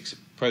know, mix a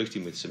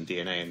protein with some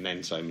DNA and an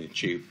enzyme in a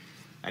tube,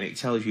 and it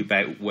tells you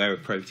about where a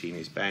protein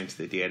is bound to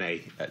the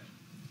DNA at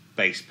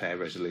base pair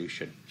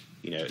resolution,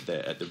 you know,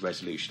 at the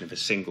resolution of a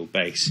single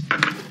base,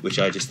 which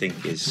I just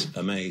think is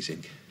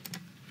amazing.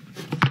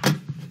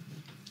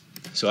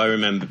 So I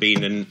remember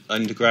being an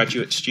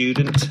undergraduate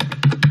student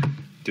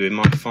doing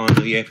my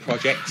final year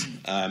project.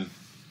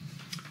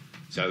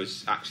 So I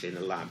was actually in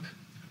a lab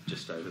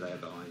just over there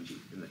behind you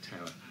in the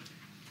tower.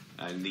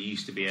 And there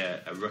used to be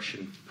a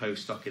Russian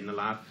postdoc in the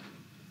lab.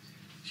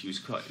 She was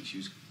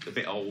a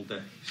bit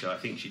older, so I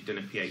think she'd done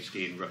a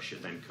PhD in Russia,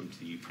 then come to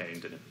the UK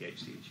and done a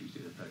PhD, and she was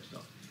doing a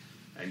postdoc.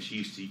 And she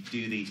used to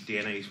do these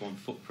DNase 1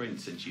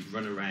 footprints, and she'd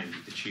run around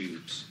with the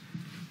tubes,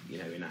 you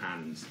know, in her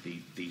hands,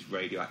 these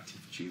radioactive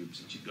tubes,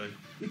 and she'd go,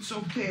 "It's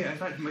okay, I've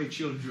had my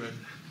children."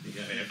 You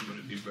know, everyone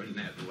would be running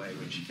out of the way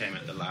when she came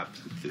out the lab,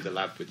 through the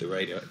lab with the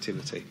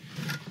radioactivity.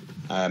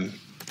 Let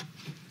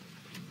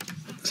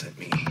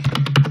me...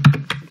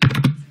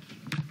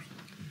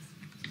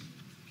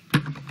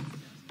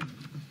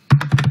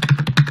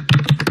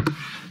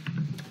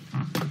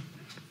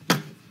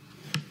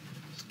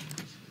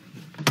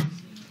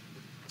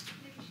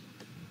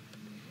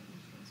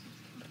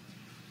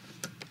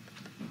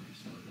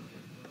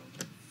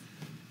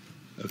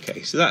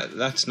 Okay, so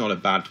that's not a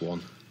bad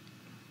one.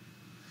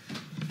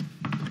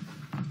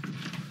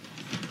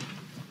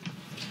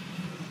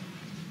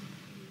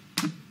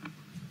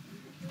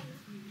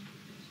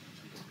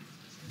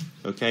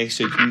 Okay,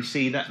 so can you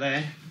see that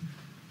there?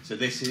 So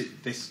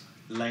this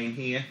lane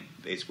here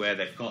is where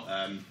they've got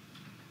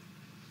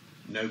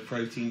no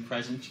protein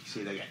present. You can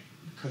see they get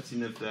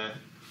cutting of the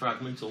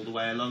fragment all the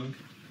way along.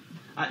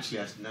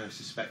 Actually, I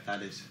suspect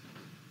that is.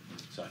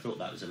 So I thought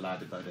that was a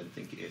ladder, but I don't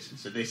think it is.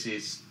 So this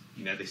is,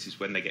 you know, this is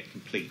when they get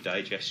complete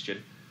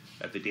digestion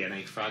of the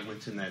DNA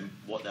fragment, and then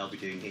what they'll be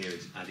doing here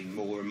is adding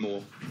more and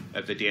more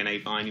of the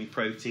DNA binding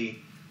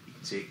protein. You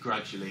can see it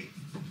gradually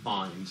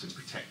binds and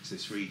protects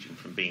this region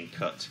from being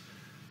cut.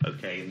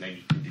 Okay, and then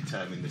you can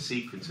determine the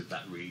sequence of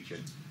that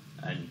region,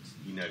 and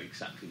you know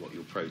exactly what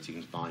your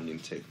protein's binding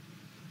to.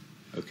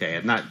 Okay,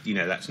 and that, you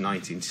know, that's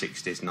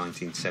 1960s,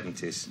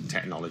 1970s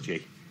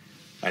technology,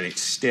 and it's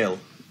still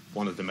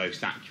one of the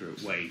most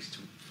accurate ways to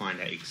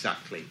find out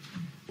exactly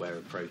where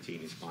a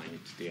protein is binding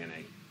to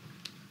DNA.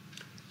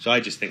 So I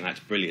just think that's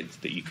brilliant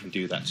that you can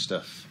do that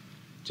stuff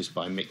just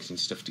by mixing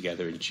stuff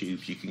together in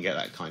tubes. You can get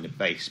that kind of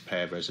base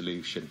pair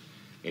resolution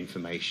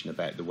information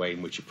about the way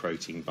in which a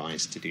protein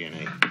binds to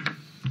DNA.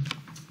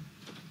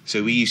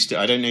 So we used to,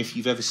 I don't know if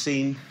you've ever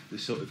seen the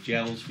sort of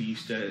gels we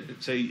used to,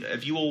 so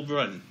have you all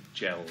run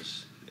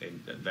gels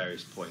at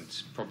various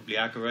points? Probably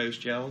agarose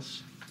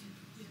gels?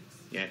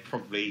 Yeah,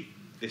 probably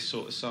this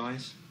sort of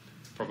size.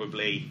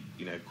 Probably,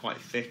 you know, quite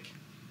thick,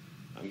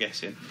 I'm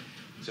guessing.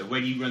 So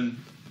when you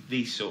run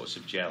these sorts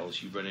of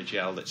gels, you run a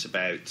gel that's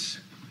about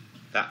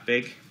that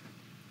big,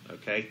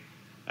 okay?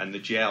 And the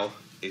gel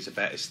is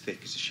about as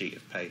thick as a sheet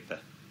of paper.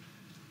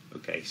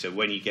 Okay, so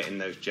when you get in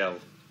those gel,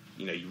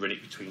 you know, you run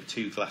it between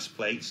two glass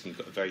plates and you've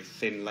got a very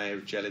thin layer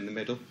of gel in the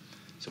middle.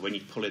 So when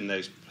you're pulling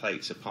those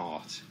plates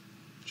apart,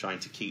 trying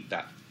to keep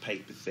that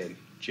paper-thin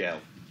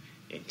gel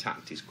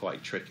intact is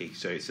quite tricky.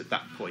 So it's at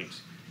that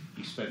point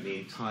you spent the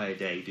entire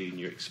day doing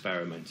your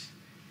experiment.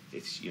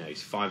 It's, you know,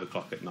 it's 5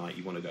 o'clock at night,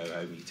 you want to go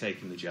home, you're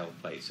taking the gel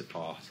plates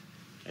apart,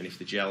 and if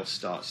the gel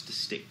starts to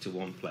stick to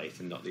one plate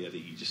and not the other,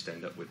 you just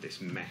end up with this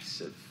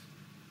mess of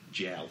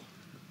gel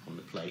on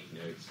the plate. You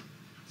know,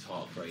 it's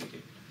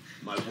heartbreaking.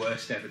 My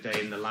worst ever day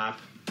in the lab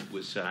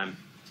was, I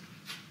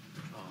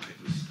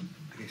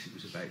guess it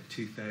was about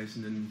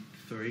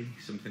 2003,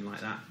 something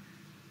like that.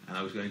 And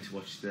I was going to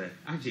watch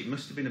actually it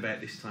must have been about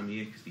this time of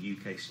year because the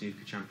UK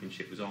Snooker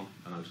Championship was on,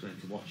 and I was going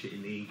to watch it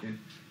in the evening.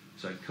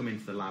 So I'd come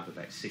into the lab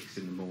about 6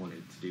 in the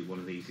morning to do one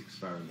of these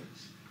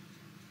experiments.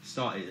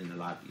 Started in the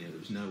lab, you know, there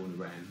was no one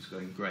around, it was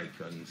going great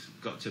guns.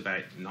 Got to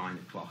about 9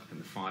 o'clock and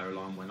the fire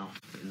alarm went off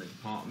in the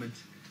department.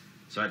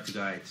 So I had to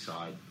go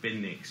outside,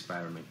 bin the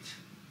experiment,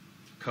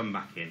 come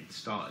back in,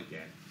 start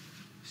again,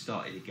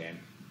 started again,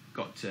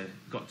 got to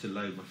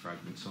load my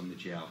fragments on the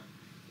gel.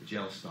 The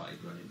gel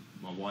started running.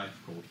 My wife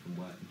called from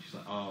work and she's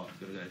like, oh, I've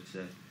got to go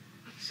to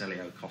Selly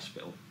Oak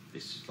Hospital.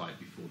 This is like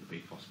before the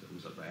big hospital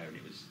was up there, and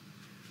it was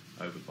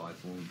over by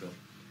Bourneville.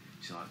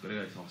 She's like, I've got to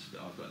go to the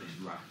hospital, I've got this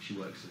rash. She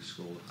works at a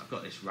school. I've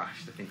got this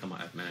rash, I think I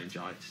might have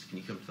meningitis. Can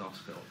you come to the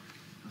hospital?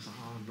 I was like,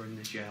 oh, I'm bringing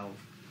the gel.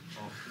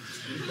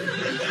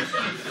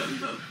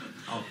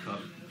 I'll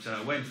come. So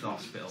I went to the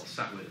hospital,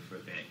 sat with her for a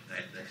bit.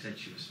 They said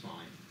she was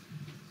fine,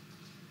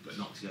 but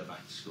not to go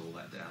back to school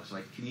that day. I was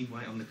like, can you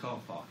wait on the car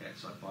park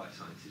outside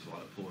Biosciences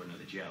while I pour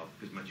another gel?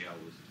 Because my gel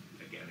was,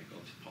 again, it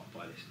got to pop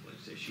by this point.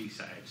 So she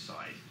sat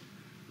outside,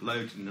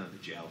 loaded another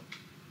gel,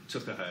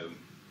 took her home,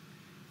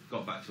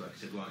 got back to work,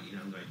 said, well, you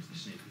know, I'm going to the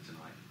snooker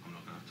tonight. I'm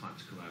not going to have time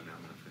to come home now.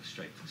 I'm going to go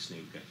straight to the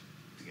snooker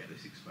to get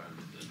this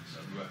experiment done.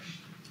 So I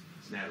rushed.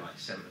 It's now like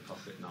 7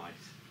 o'clock at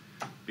night.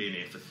 Been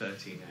here for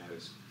 13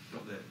 hours.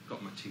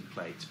 Got my 2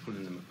 plates,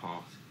 pulling them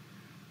apart.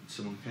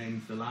 Someone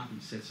came to the lab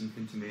and said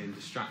something to me and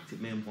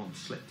distracted me, and one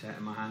slipped out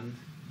of my hand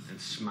and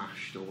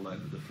smashed all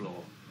over the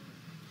floor,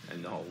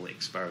 and the whole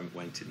experiment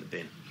went in the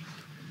bin.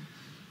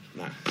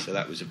 So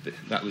that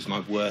was my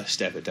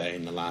worst ever day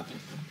in the lab.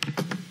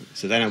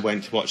 So then I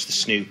went to watch the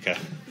snooker,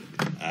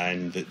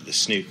 and the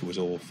snooker was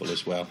awful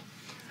as well.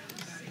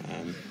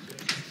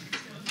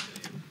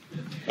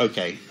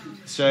 Okay,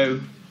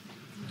 so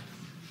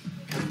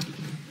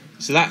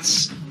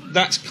that's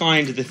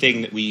kind of the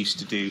thing that we used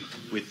to do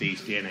with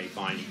these DNA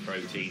binding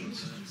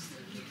proteins.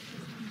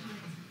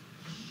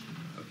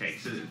 Okay,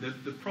 so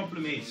the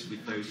problem is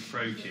with those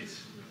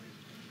approaches.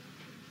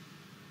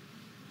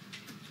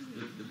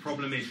 The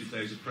problem is with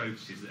those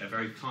approaches that they're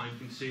very time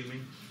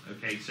consuming.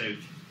 Okay, so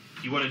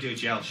if you want to do a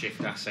gel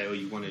shift assay or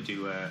you want to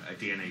do a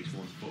DNase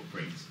 1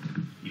 footprint,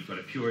 you've got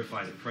to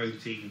purify the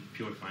protein.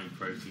 Purifying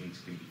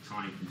proteins can be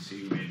time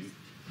consuming.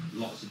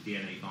 Lots of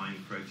DNA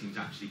binding proteins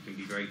actually can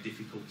be very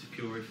difficult to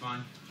purify.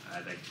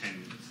 They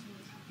tend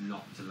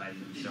not to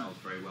lend themselves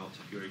very well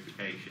to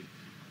purification.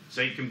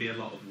 So it can be a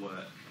lot of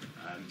work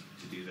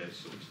to do those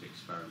sorts of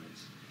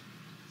experiments.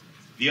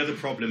 The other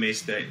problem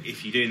is that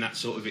if you're doing that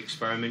sort of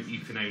experiment, you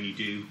can only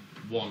do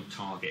one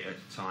target at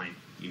a time.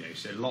 You know,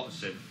 so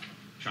lots of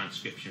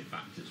transcription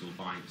factors will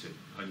bind to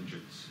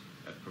hundreds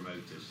of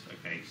promoters.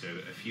 Okay, so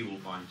a few will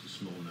bind to a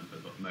small number,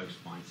 but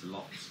most bind to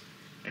lots.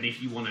 And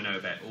if you want to know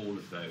about all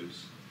of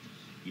those,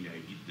 you know,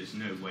 there's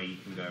no way you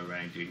can go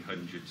around doing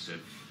hundreds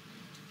of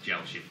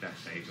gel shift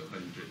assays or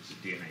hundreds of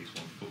DNase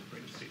 1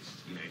 footprints.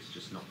 It's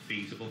just not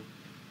feasible.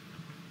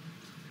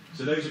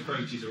 So those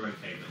approaches are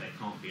okay, but they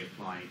can't be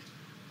applied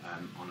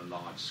on a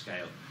large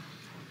scale.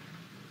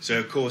 So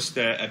of course,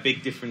 a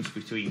big difference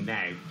between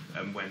now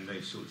and when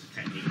those sorts of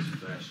techniques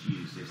were first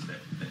used is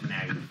that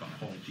now we've got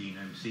whole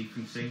genome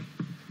sequencing.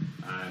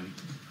 And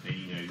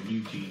you know,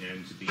 new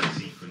genomes are being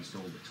sequenced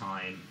all the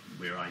time.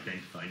 We're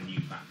identifying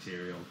new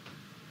bacterial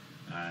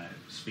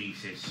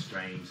species,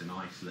 strains and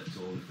isolates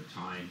all of the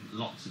time.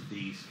 Lots of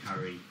these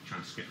carry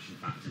transcription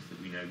factors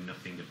that we know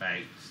nothing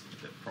about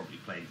that probably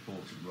play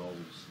important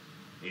roles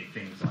in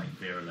things like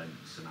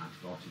virulence and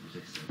antibiotic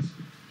resistance.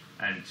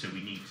 And so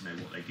we need to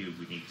know what they do,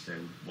 we need to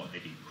know what they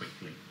do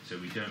quickly. So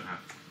we don't have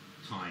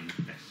time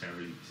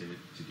necessarily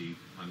to do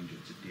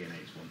hundreds of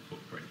DNase 1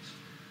 footprints.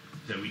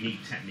 So we need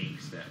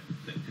techniques that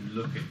can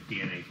look at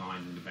DNA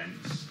binding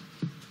events,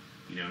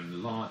 you know, on a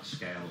large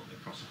scale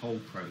across a whole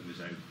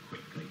chromosome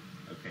quickly.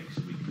 Okay,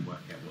 so we can work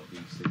out what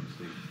these things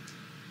do.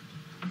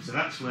 So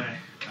that's where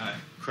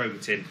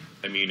chromatin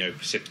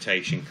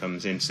immunoprecipitation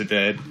comes in. So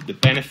the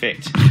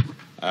benefit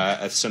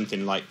of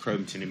something like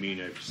chromatin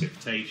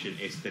immunoprecipitation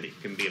is that it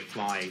can be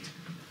applied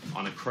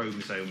on a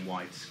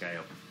chromosome-wide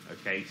scale.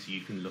 Okay, so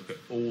you can look at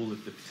all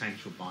of the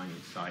potential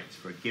binding sites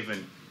for a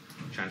given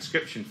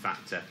transcription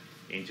factor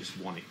in just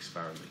one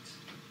experiment.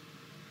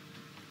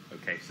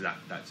 Okay, so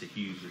that's a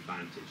huge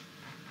advantage.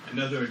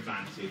 Another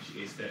advantage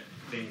is that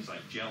things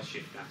like gel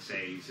shift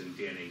assays and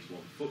DNase 1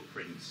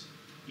 footprints,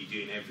 you're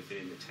doing everything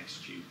in the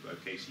test tube.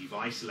 Okay, so you've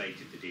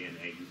isolated the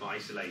DNA, you've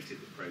isolated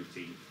the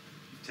protein,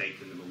 you've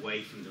taken them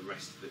away from the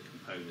rest of the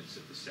components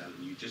of the cell,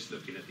 and you're just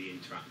looking at the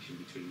interaction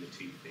between the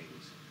two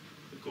things.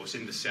 Of course,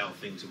 in the cell,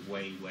 things are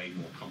way, way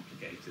more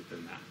complicated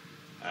than that.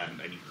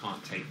 And you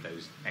can't take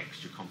those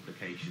extra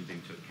complications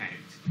into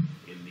account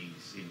in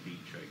these in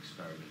vitro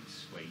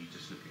experiments where you're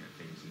just looking at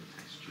things in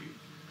the test tube.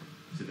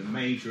 So the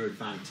major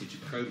advantage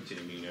of chromatin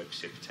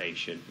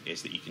immunoprecipitation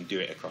is that you can do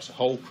it across a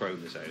whole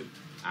chromosome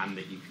and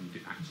that you can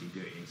actually do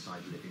it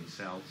inside living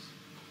cells.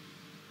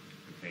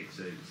 Okay,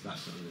 so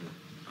that's what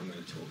I'm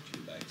going to talk to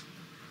you about.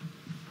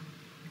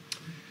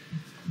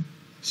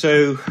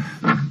 So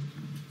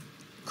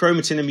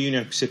chromatin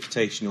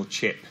immunoprecipitation, or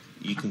ChiP,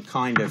 you can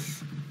kind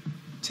of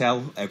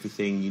tell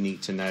everything you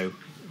need to know,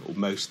 or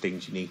most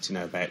things you need to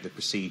know about the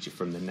procedure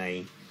from the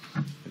name.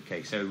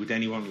 Okay, so would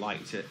anyone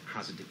like to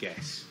hazard a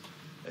guess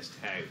as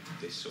to how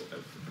this sort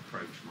of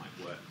approach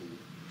might work, or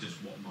just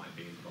what might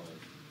be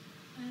involved?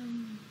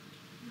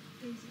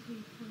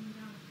 Basically pulling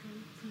down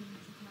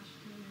proteins attached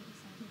to a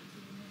segment of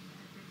DNA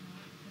that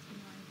has been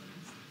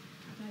ligase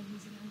by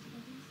using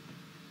antibodies.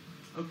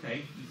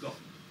 Okay, you've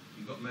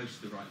got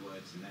most of the right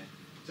words in there.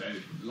 So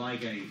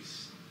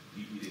ligase,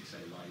 you did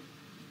say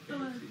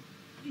ligase.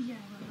 Yeah,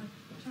 well,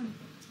 I'm trying to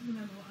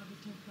remember what I was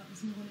talking about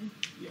this morning.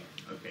 Yeah.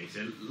 Okay.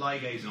 So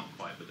ligase not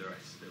quite, but the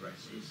rest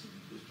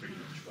was pretty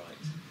much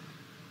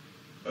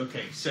right.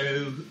 Okay.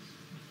 So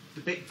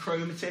the bit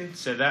chromatin.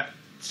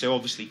 So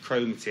obviously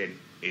chromatin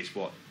is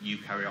what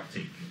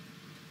eukaryotic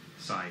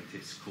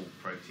scientists call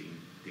protein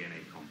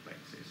DNA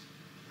complexes.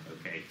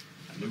 Okay.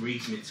 And the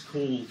reason it's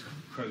called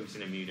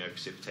chromatin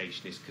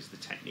immunoprecipitation is because the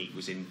technique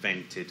was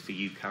invented for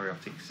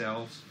eukaryotic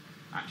cells.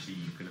 Actually,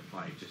 you can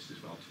apply it just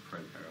as well to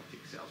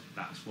prokaryotic cells.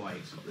 That's why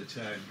it's got the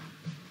term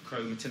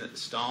chromatin at the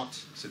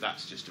start. So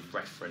that's just a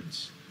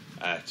reference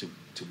to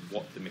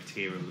what the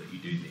material that you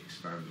do the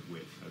experiment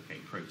with. Okay,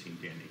 protein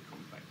DNA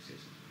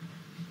complexes.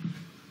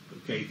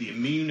 Okay, the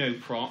immuno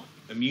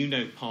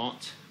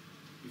part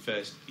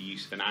refers to the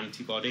use of an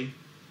antibody.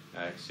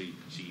 So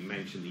you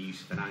mentioned the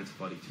use of an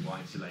antibody to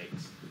isolate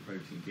the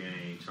protein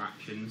DNA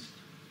interactions.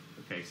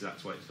 Okay, so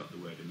that's why it's got the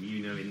word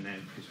immuno in there,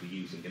 because we're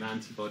using an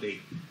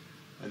antibody.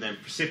 And then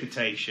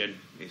precipitation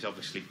is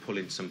obviously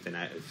pulling something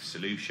out of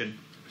solution,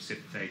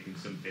 precipitating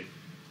something.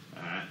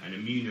 And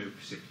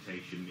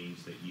immunoprecipitation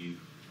means that you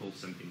pull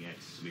something out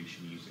of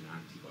solution using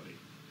an antibody.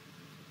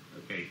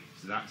 Okay,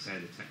 so that's how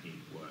the technique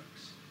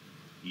works.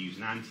 You use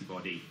an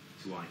antibody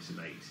to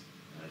isolate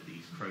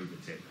these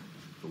chromatin,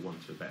 for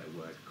want of a better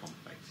word,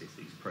 complexes,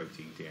 these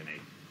protein DNA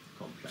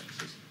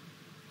complexes.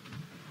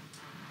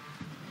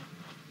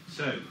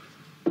 So,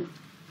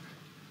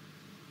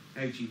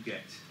 how do you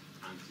get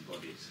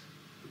antibodies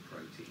for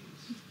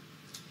proteins?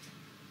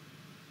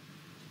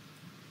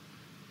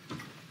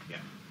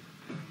 Yeah.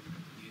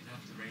 You'd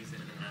have to raise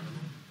it in an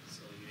animal,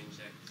 so you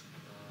inject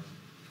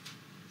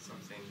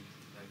something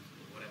like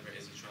whatever it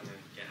is you're trying to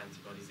get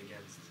antibodies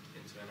against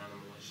into an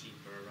animal, a sheep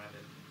or a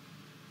rabbit,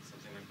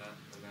 something like that,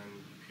 and then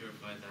you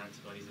purify the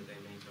antibodies that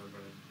they make over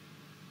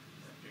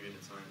a period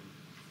of time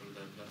from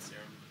the blood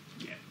serum.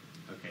 Yeah.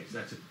 Okay,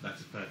 so that's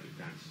a perfect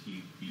answer.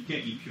 You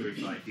get your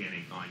purified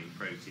DNA binding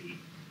protein,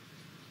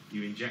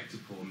 you inject a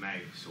poor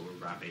mouse or a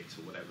rabbit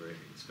or whatever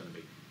it's going to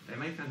be. They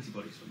make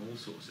antibodies from all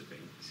sorts of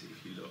things,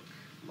 if you look,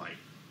 like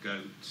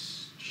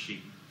goats,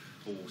 sheep,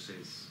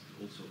 horses,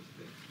 all sorts of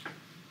things.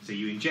 So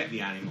you inject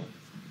the animal,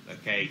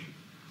 okay,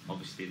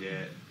 obviously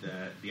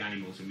the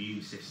animal's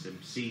immune system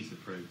sees the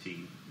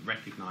protein,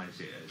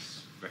 recognizes it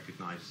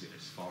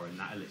as foreign,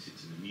 that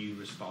elicits an immune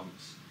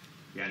response.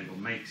 The animal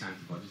makes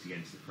antibodies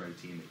against the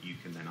protein that you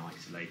can then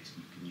isolate.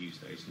 You can use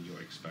those in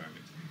your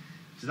experiment.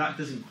 So that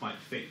doesn't quite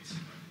fit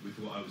with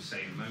what I was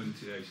saying a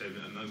moment ago. So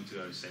a moment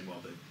ago I was saying,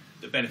 well,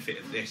 the benefit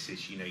of this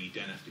is, you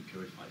don't have to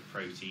purify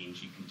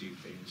proteins. You can do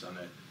things on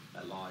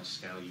a large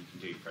scale. You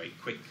can do it very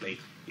quickly.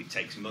 It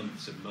takes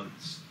months and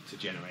months to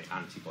generate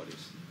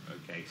antibodies.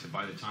 Okay, so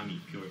by the time you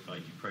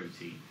purified your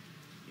protein,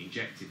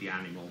 injected the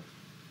animal,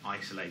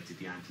 isolated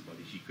the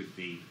antibodies, you could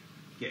be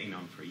getting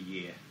on for a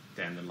year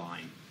down the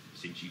line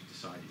since you've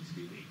decided to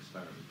do the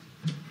experiment.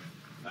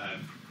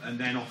 And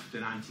then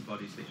often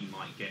antibodies that you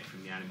might get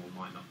from the animal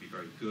might not be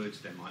very good.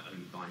 They might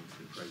only bind to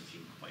the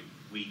protein quite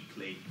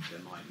weakly.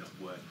 They might not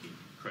work in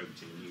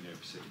chromatin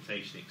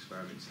immunoprecipitation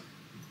experiments.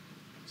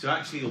 So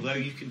actually, although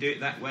you can do it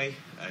that way,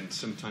 and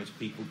sometimes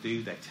people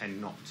do, they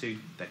tend not to.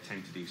 They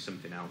tend to do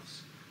something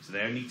else. So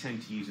they only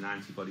tend to use an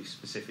antibody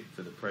specific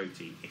for the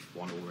protein if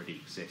one already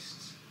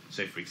exists.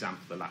 So for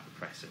example, the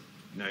lapropressin,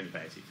 known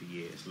about it for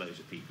years. Loads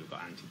of people have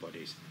got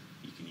antibodies.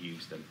 You can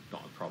use them,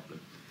 not a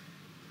problem.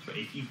 But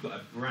if you've got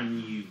a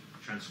brand new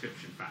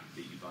transcription factor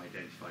that you've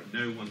identified,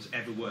 no one's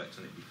ever worked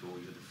on it before,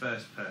 you're the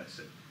first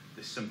person,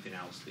 there's something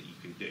else that you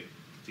can do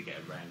to get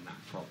around that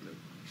problem.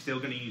 You're still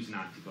going to use an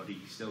antibody,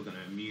 you're still going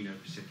to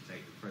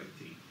immunoprecipitate the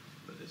protein,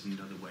 but there's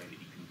another way that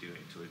you can do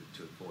it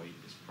to avoid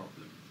this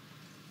problem.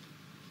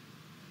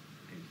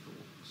 Any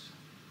thoughts?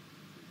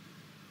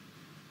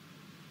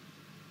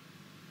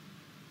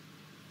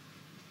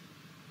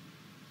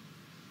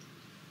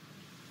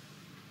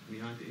 Any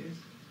ideas?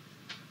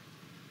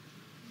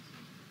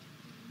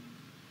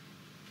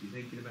 You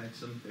thinking about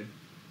something?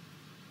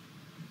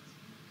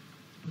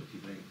 What do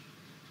you think?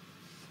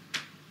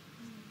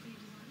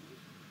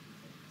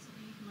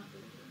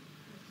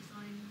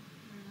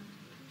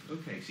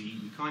 Okay, so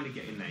you kind of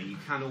get in there. You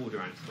can order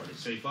antibodies.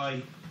 So if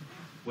I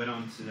went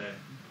onto the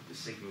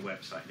Sigma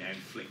website now and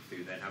flick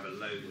through, they'd have a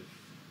load of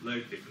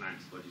different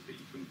antibodies that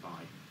you can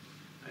buy.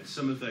 And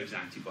some of those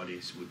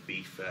antibodies would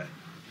be for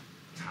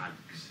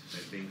tags, so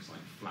things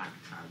like flag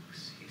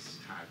tags, his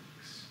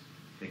tags,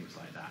 things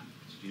like that.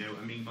 Do you know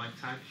what I mean by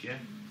tags, yeah?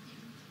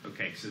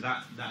 Okay, so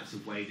that's a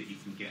way that you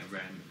can get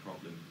around the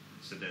problem.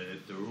 So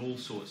there are all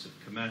sorts of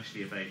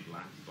commercially available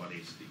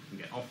antibodies that you can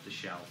get off the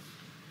shelf,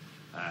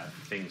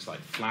 things like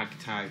flag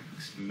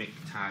tags, MIC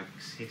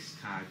tags, his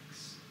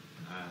tags,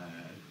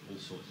 all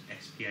sorts of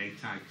SPA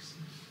tags,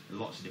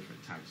 lots of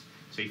different tags.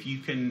 So if you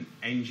can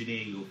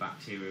engineer your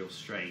bacterial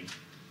strain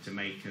to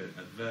make a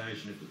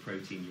version of the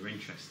protein you're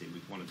interested in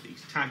with one of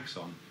these tags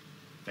on,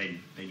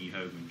 then you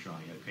home and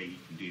dry. Okay, you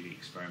can do the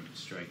experiment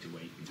straight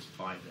away. You can just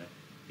buy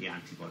the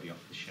antibody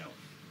off the shelf.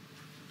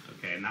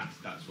 Okay, and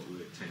that's what we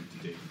would tend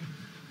to do.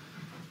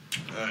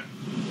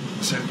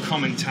 So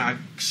common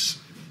tags.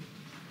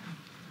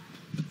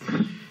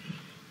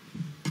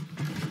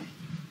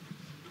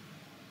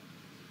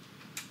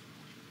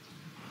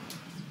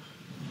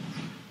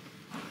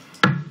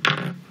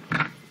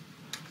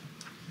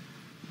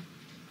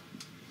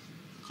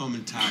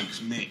 Common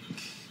tags: MIC,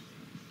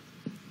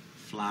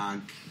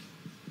 flag,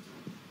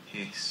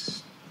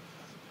 his,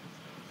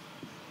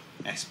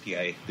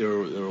 SPA. There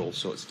are all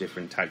sorts of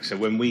different tags. So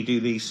when we do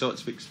these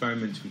sorts of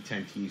experiments, we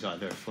tend to use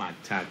either a flag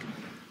tag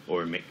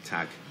or a MIC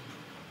tag.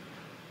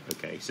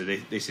 Okay, so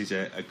this is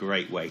a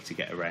great way to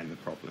get around the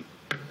problem.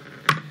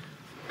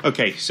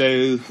 Okay,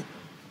 so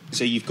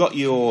you've got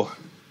your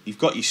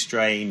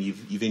strain,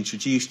 you've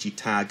introduced your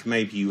tag.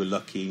 Maybe you were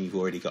lucky and you've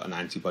already got an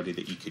antibody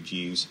that you could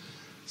use.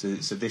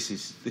 So this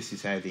is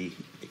how the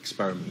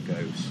experiment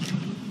goes.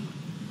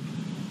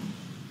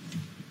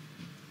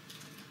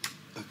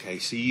 Okay,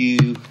 so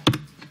you've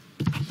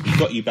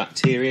got your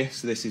bacteria.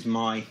 So this is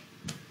my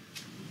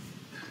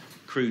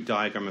crude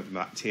diagram of a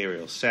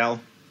bacterial cell.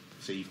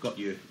 So you've got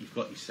your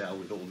cell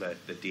with all the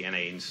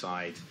DNA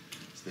inside.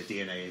 So the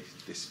DNA is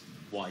this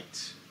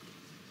white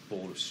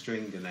ball of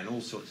string, and then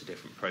all sorts of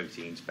different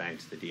proteins bound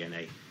to the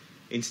DNA.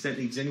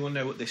 Incidentally, does anyone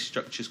know what this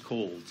structure is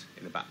called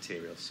in a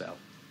bacterial cell?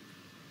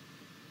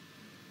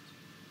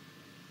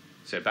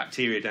 So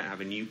bacteria don't have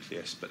a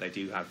nucleus, but they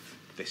do have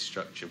this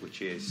structure,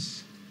 which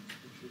is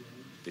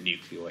the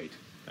nucleoid.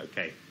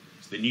 Okay,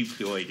 so the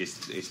nucleoid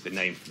is the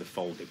name for the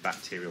folded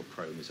bacterial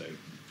chromosome.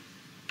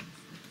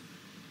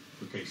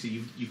 Okay, so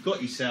you've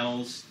got your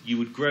cells. You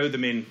would grow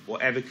them in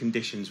whatever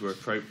conditions were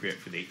appropriate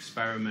for the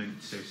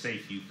experiment. So say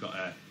if you'd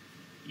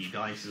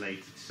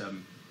isolated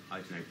some,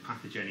 I don't know,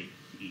 pathogenic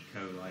E.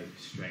 coli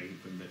strain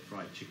from the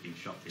fried chicken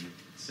shop in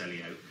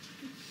Selly Oak,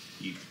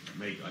 you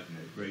maybe, I don't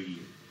know,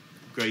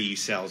 grow your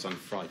cells on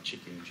fried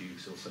chicken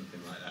juice or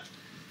something like that.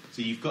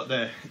 So you've got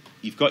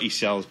your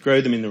cells,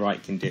 grow them in the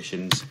right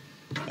conditions,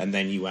 and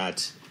then you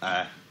add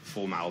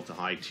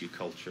formaldehyde to your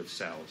culture of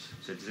cells.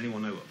 So does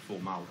anyone know what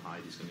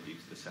formaldehyde is going to do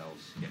to the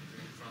cells? Yeah.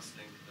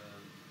 Cross-link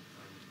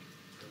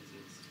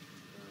proteins.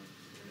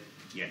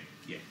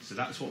 Yeah. So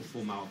that's what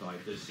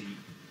formaldehyde does. So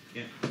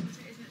yeah. Isn't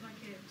it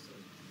like it sort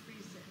of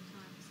freezes it in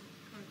time, sort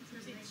of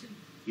preservation?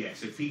 Yeah,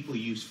 so people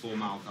use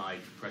formaldehyde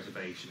for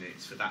preservation.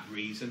 It's for that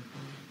reason.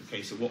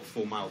 Okay, so what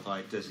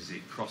formaldehyde does is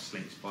it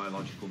cross-links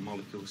biological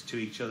molecules to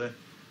each other.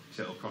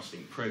 So it'll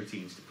cross-link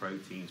proteins to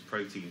proteins,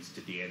 proteins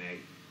to DNA.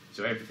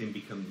 So everything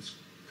becomes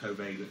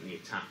covalently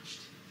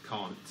attached,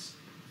 can't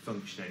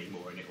function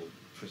anymore, and it will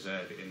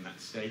preserve it in that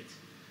state.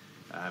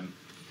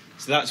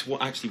 So that's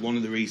actually one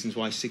of the reasons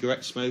why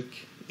cigarette smoke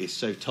is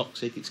so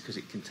toxic. It's because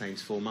it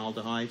contains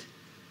formaldehyde.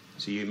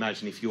 So you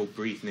imagine if you're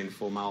breathing in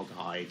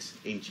formaldehyde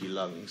into your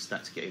lungs,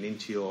 that's getting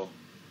into your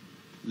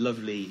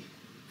lovely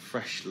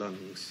fresh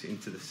lungs,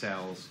 into the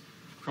cells,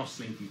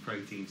 cross-linking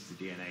proteins to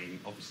DNA. And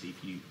obviously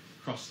if you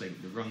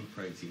cross-link the wrong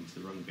protein to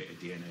the wrong bit of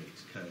DNA,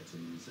 it's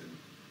curtains, and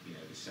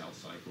the cell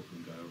cycle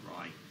can go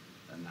awry,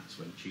 and that's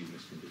when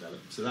tumours can develop.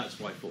 So that's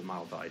why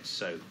formaldehyde is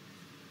so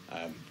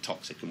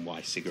toxic, and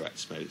why cigarette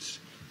smoke's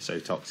so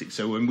toxic.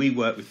 So when we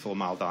work with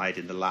formaldehyde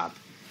in the lab,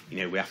 we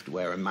have to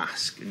wear a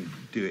mask and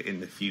do it in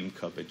the fume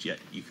cupboard, yet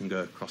you can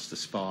go across the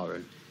spa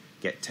and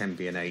get 10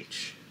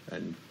 BNH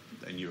and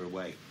you're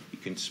away. You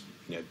can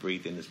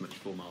breathe in as much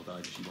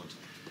formaldehyde as you want.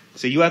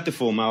 So you add the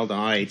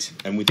formaldehyde,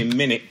 and within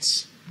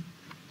minutes,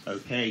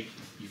 okay,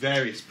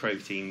 various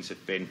proteins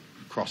have been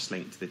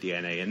cross-linked to the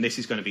DNA, and this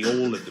is going to be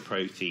all of the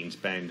proteins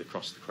bound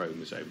across the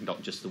chromosome,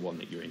 not just the one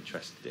that you're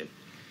interested in.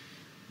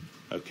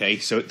 Okay,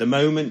 so at the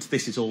moment,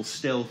 this is all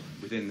still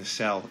within the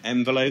cell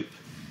envelope.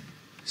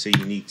 So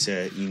you need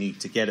to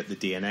get at the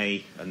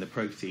DNA and the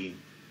protein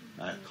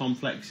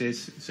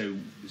complexes. So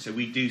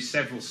we do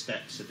several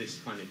steps. So this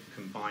kind of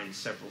combines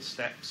several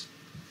steps.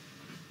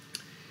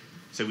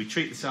 So we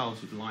treat the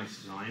cells with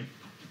lysozyme,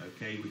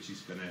 okay, which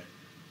is going to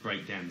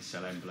break down the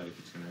cell envelope.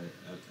 It's going to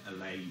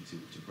allow you to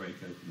break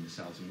open the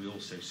cells, and we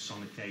also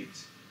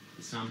sonicate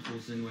the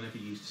samples. And whenever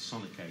you use a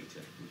sonicator,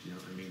 would you know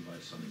what I mean by a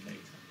sonicator?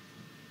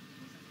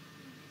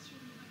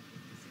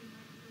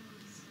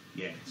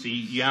 Yeah. So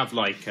you have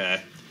like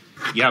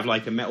you have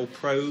like a metal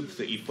probe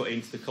that you put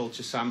into the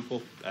culture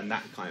sample, and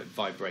that kind of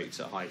vibrates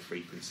at high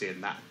frequency,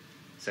 and that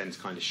sends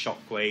kind of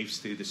shock waves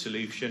through the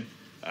solution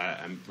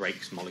and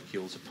breaks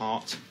molecules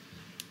apart.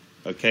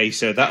 Okay,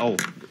 so that'll,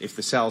 if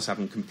the cells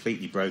haven't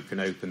completely broken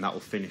open, that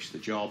will finish the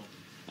job.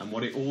 And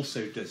what it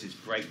also does is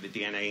break the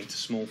DNA into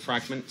small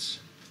fragments.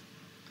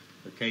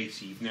 Okay,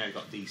 so you've now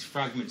got these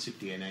fragments of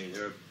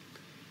DNA.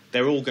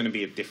 They're all going to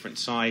be of different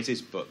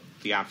sizes, but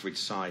the average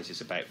size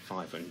is about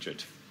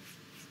 500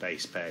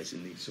 base pairs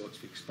in these sorts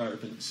of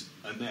experiments,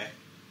 and they're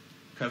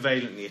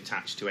covalently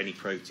attached to any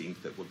proteins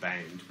that were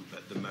bound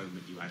at the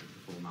moment you added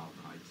the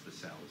formaldehyde to the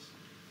cells.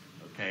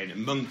 Okay, and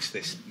amongst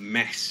this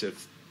mess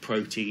of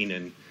protein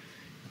and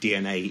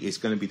DNA is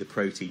going to be the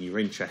protein you're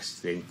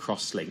interested in,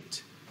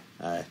 cross-linked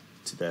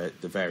to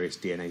the various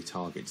DNA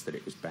targets that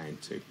it was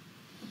bound to.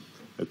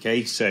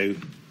 Okay, so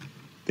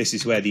this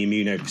is where the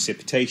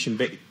immunoprecipitation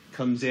bit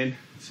comes in.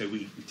 So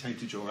we tend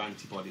to draw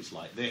antibodies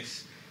like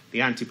this.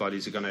 The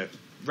antibodies are going to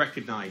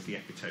recognise the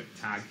epitope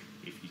tag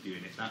if you're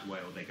doing it that way,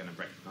 or they're going to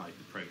recognise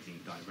the protein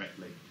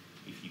directly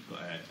if you've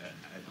got an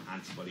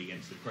antibody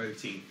against the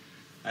protein.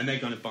 And they're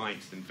going to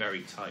bind to them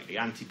very tightly.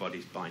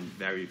 Antibodies bind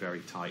very,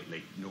 very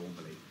tightly,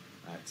 normally,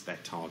 to their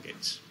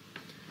targets.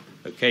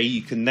 Okay,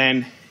 you can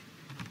then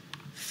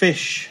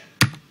fish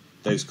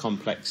those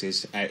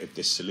complexes out of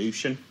this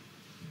solution.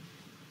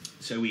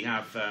 So we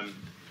have,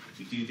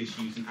 we do this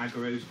using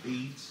agarose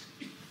beads.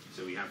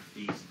 So we have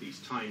these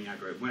tiny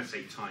agarose, when I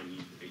say tiny,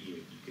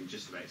 you can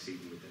just about see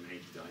them with the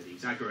naked eye.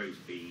 These agarose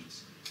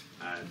beads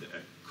that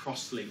are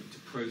cross-linked to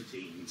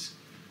proteins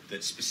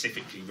that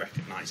specifically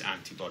recognise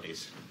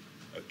antibodies.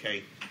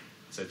 Okay,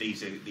 so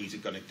these are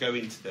going to go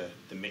into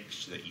the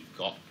mixture that you've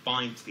got,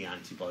 bind to the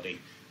antibody,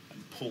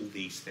 and pull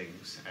these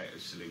things out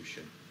of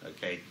solution.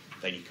 Okay,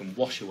 then you can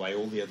wash away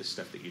all the other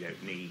stuff that you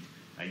don't need,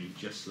 and you're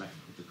just left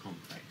with the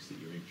complex that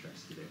you're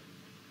interested in.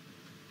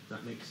 Does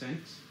that make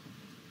sense?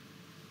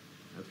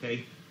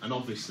 Okay, and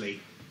obviously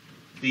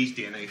these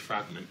DNA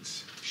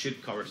fragments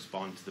should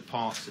correspond to the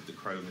parts of the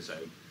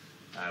chromosome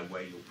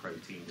where your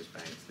protein was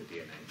bound to the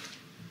DNA.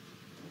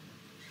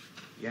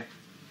 Yeah.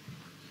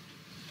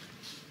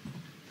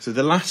 So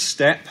the last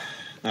step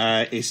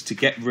is to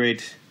get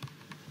rid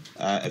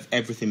of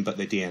everything but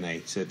the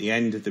DNA. So at the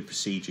end of the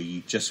procedure,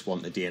 you just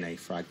want the DNA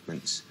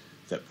fragments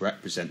that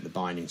represent the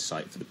binding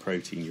site for the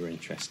protein you're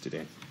interested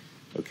in.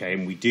 Okay,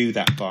 and we do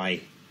that by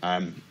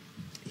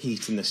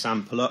heating the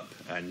sample up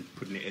and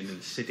putting it in an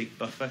acidic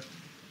buffer.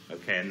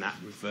 Okay, and that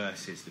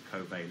reverses the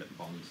covalent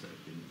bonds that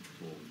have been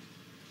formed.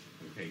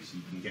 Okay, so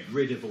you can get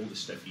rid of all the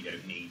stuff you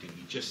don't need, and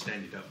you just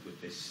ended up with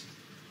this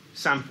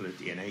sample of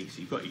DNA. So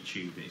you've got your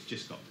tube, and it's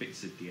just got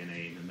bits of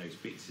DNA in, and those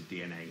bits of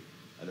DNA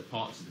are the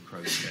parts of the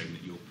chromosome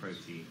that your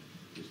protein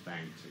was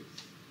bound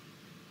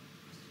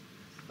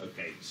to.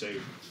 Okay, so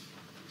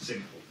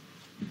simple.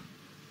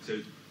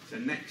 So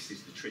next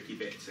is the tricky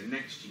bit. So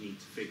next you need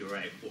to figure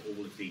out what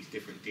all of these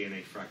different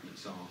DNA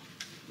fragments are.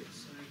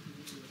 Yes.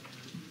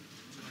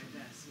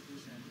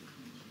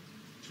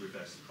 To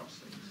reverse the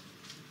crosslinks.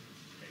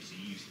 Okay, so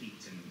you use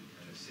heat and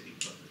an acidic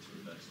buffer to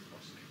reverse the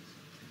crosslinks.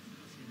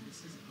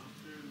 This is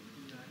after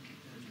that.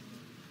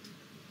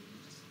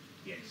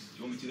 Yes. Do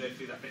you want me to go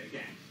through that bit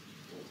again?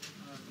 Or?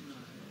 No,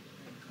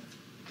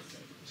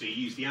 Okay. So you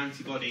use the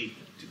antibody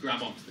to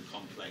grab onto the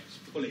complex,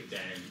 pull it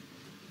down,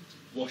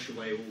 wash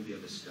away all the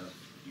other stuff.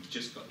 You've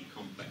just got your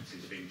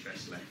complexes of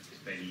interest left.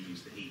 Then you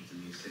use the heat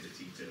and the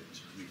acidity to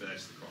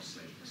reverse the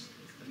crosslinks,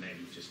 and then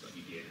you've just got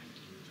your DNA.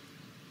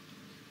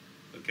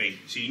 Okay,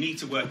 so you need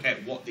to work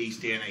out what these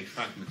DNA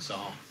fragments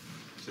are.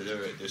 So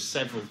there's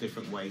several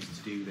different ways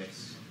to do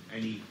this.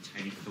 Any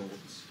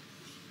thoughts?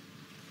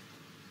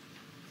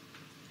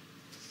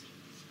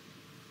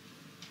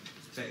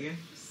 Say it again?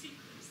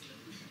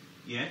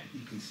 Yeah,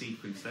 you can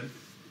sequence them.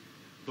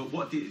 But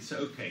what did so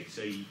okay?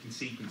 So you can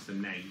sequence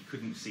them now. You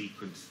couldn't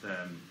sequence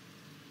them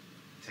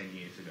 10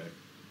 years ago.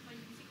 Well, you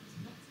can sequence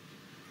lots of them.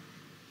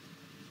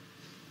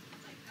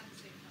 Like at the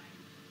same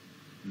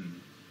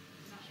time.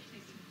 That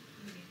takes a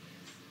million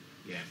years.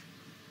 Yeah.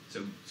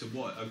 So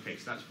what? Okay,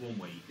 so that's one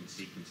way you can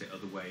sequence it.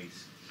 Other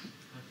ways.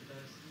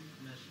 Hybridise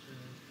them, measure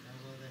how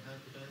well they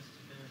hybridise to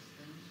various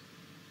things.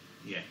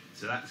 Yeah.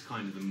 So that's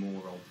kind of the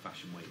more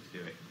old-fashioned way to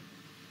do it.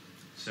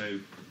 So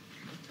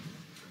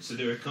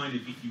there are kind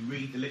of, if you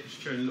read the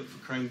literature and look for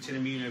chromatin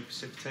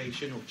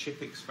immunoprecipitation or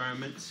ChiP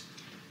experiments,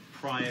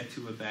 prior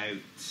to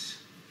about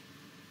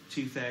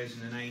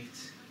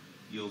 2008,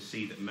 you'll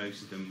see that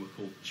most of them were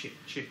called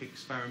ChiP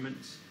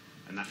experiments,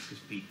 and that's because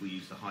people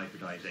use the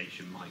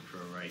hybridization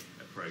microarray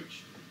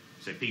approach.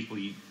 So people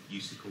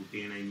used to call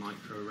DNA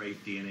microarray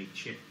DNA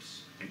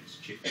chips, hence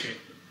ChiP.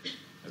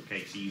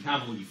 Okay, so you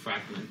have all your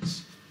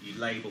fragments, you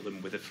label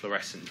them with a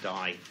fluorescent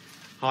dye,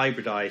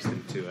 hybridize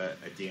them to a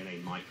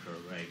DNA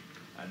microarray,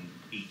 and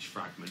each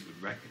fragment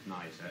would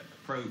recognize a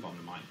probe on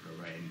the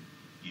microarray, and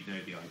you'd know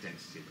the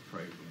identity of the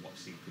probe and what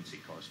sequence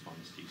it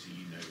corresponds to, so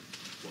you know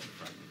what the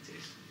fragment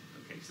is.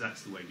 Okay, so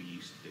that's the way we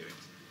used to do it,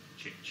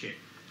 ChiP.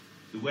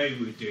 The way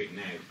we would do it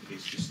now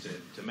is just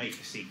to make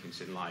a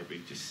sequencing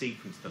library, just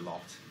sequence the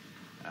lot,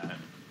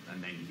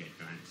 and then you get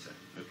your answer.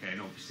 Okay,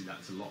 and obviously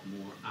that's a lot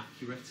more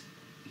accurate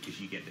because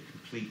you get the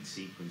complete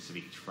sequence of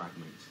each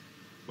fragment.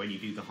 When you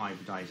do the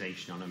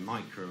hybridization on a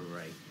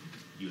microarray,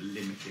 you're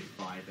limited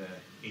by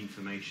the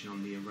information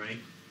on the array.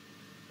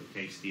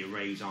 Okay, so the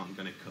arrays aren't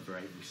going to cover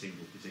every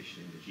single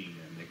position in the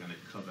genome. They're going to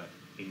cover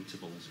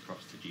intervals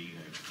across the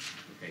genome.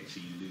 Okay,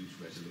 so you lose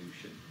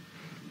resolution.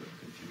 You look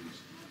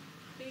confused.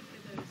 Big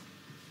are those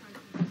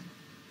fragments?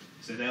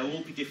 So they'll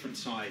all be different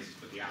sizes,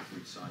 but the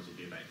average size will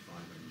be about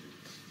 500.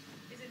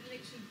 Is it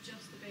literally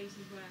just the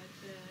bases where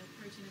the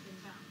protein has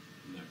been bound?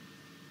 No.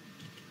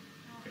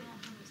 Okay.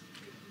 How much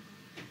bigger?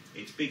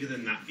 It's bigger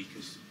than that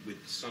because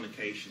with the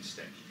sonication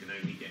step, you can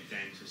only get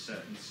down to a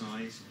certain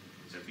size.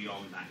 So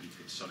beyond that, you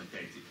could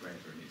sonicate it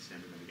forever, and it's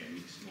never going to get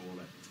any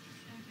smaller.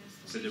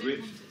 Okay, So you the don't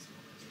want it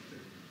smaller, do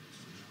you?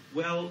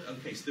 Well,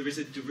 okay, so there is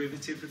a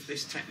derivative of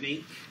this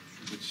technique,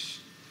 which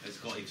has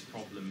got its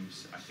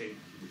problems, I think,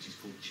 which is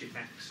called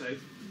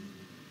ChiP-exo.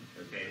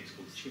 Okay, it's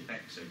called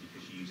ChiP-exo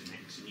because you use an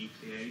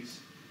exonuclease.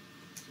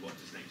 So what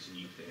does an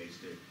exonuclease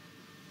do?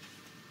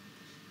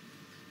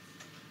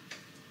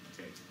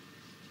 Okay.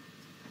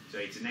 So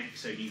it's an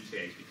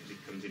exonuclease because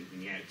it comes in from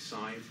the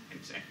outside,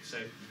 hence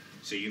exo.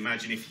 So you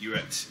imagine if you're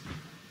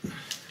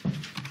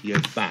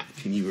back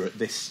and you were at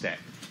this step,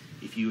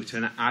 if you were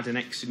to add an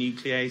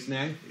exonuclease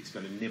now, it's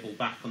going to nibble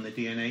back on the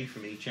DNA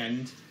from each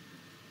end,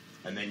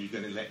 and then you're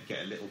going to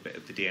get a little bit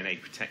of the DNA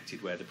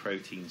protected where the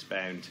protein's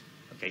bound.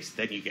 Okay, so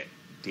then you get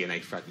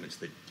DNA fragments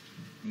that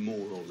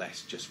more or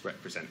less just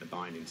represent the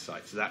binding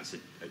site. So that's a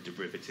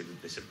derivative of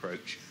this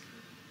approach.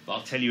 But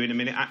I'll tell you in a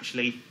minute,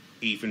 actually,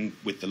 even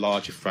with the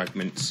larger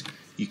fragments,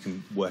 you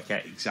can work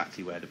out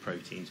exactly where the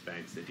protein's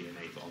bound to the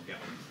DNA, but I'll get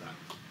on to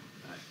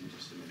that in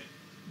just a minute.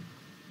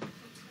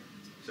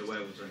 So where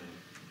was I now?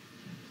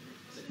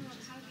 So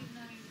how do you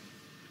know,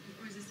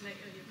 or is this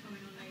later, you're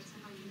coming on later,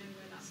 how you know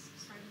where that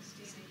fragment's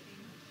DNA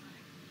came from?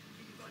 Like,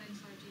 if you've got an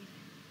entire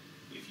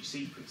genome. If you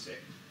sequence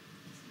it,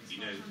 It's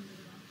you know. 500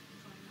 enough to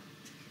find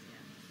out.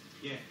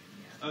 Yeah.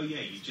 Yeah. Oh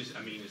yeah, you just,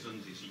 I mean, as long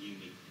as it's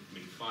unique. I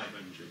mean, 500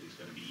 is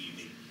going to be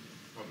unique.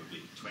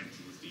 Probably 20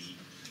 would be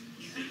unique.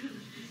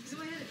 Because in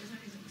my head it was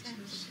only like 10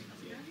 or something. I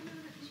was like, how do you know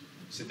that?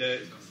 So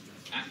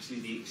actually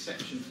the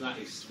exception to that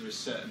is there are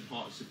certain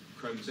parts of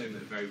chromosome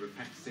that are very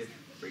repetitive.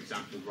 For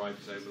example,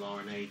 ribosomal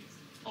RNA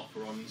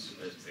operons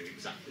are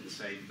exactly the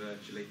same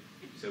virtually.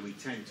 So we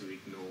tend to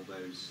ignore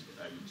those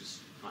and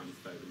just kind of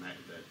throw them out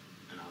of the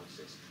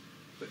analysis.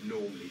 But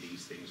normally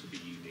these things will be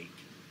unique.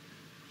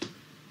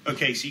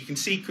 Okay, so you can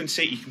sequence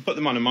it, you can put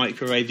them on a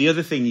microarray. The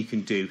other thing you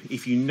can do,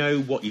 if you know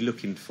what you're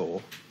looking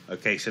for,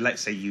 okay, so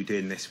let's say you're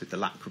doing this with the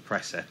LAC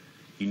repressor,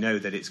 you know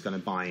that it's going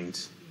to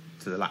bind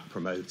to the LAC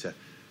promoter.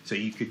 So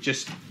you could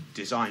just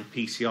design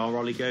PCR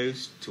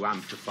oligos to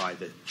amplify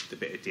the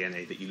bit of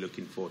DNA that you're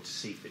looking for to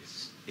see if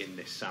it's in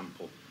this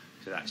sample.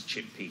 So that's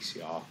ChiP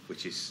PCR,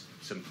 which is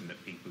something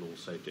that people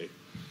also do.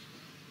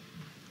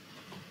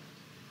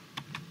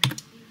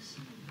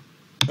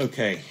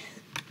 Okay,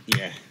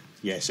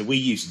 yeah, so we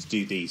used to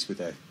do these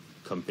with a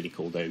company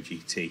called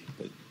OGT,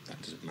 but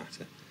that doesn't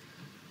matter.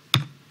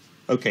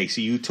 Okay, so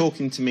you were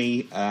talking to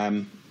me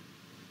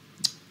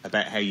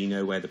about how you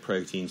know where the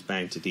protein's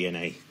bound to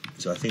DNA.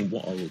 So I think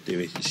what I will do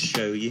is just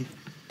show you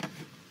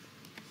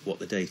what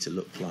the data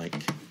look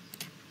like.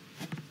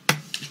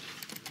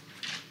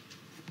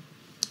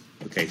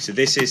 Okay, so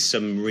this is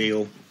some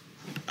real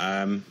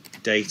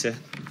data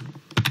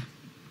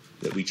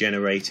that we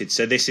generated.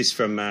 So this is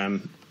from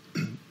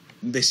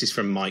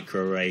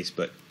microarrays,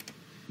 but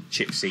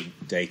ChIP-seq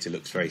data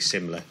looks very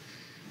similar.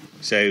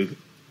 So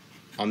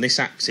on this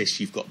axis,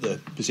 you've got the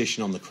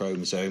position on the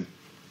chromosome,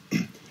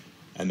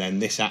 and then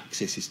this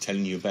axis is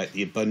telling you about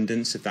the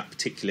abundance of that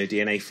particular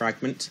DNA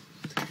fragment.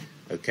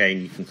 Okay,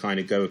 and you can kind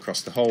of go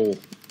across the whole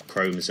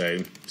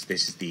chromosome. So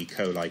this is the E.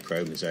 coli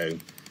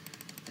chromosome,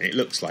 and it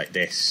looks like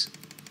this.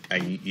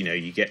 And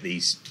you get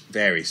these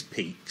various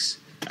peaks,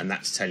 and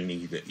that's telling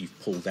you that you've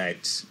pulled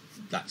out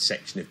that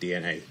section of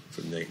DNA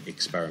from the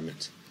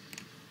experiment.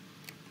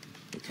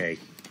 Okay,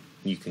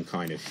 you can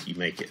you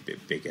make it a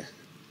bit bigger.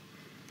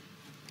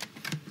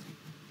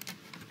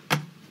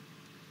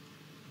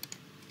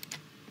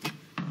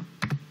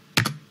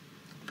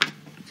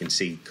 You can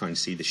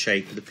see the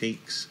shape of the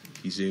peaks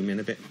if you zoom in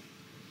a bit.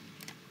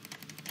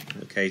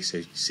 Okay, so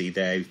you see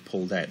there you've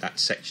pulled out that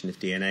section of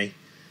DNA,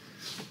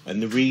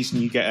 and the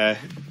reason you get a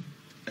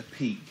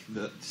peak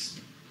that's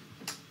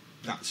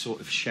that sort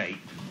of shape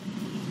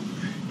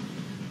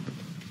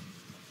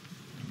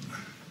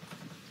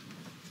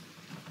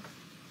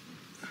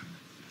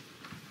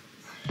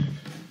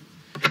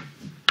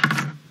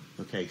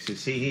okay, so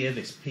see here,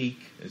 this peak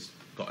has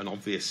got an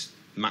obvious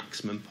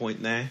maximum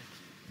point there.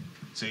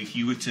 So if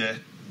you were to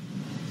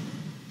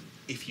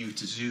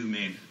zoom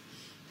in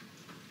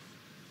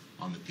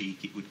on the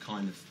peak, it would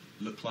kind of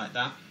look like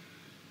that.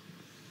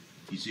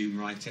 If you zoom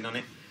right in on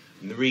it.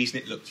 And the reason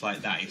it looks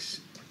like that is,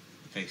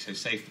 okay, so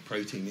say if the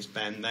protein is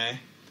bound there,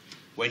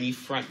 when you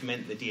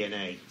fragment the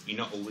DNA, you're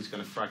not always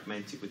going to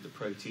fragment it with the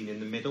protein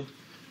in the middle.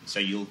 So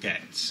you'll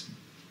get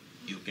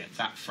you'll get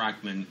that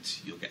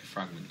fragment, you'll get a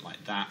fragment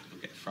like that,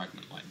 you'll get a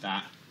fragment like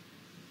that.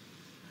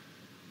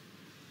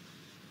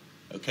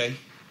 Okay?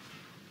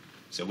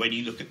 So when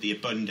you look at the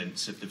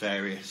abundance of the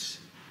various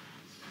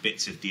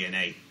bits of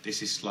DNA,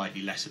 this is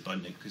slightly less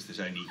abundant because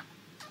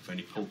I've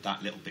only pulled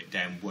that little bit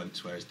down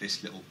once, whereas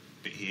this little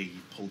bit here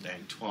you've pulled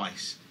down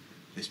twice,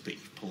 this bit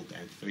you've pulled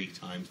down 3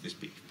 times, this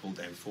bit you've pulled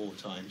down 4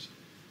 times.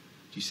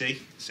 Do you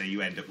see? So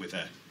you end up with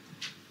a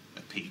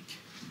peak,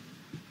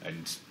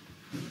 and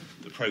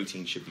the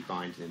protein should be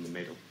binding in the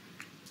middle.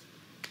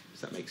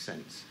 Does that make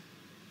sense?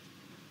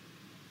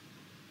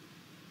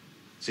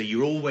 So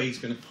you're always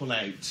going to pull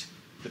out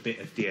the bit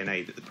of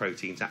DNA that the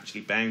protein's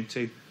actually bound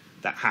to.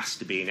 That has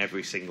to be in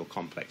every single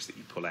complex that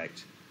you pull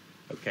out.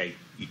 Okay,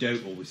 you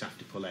don't always have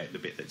to pull out the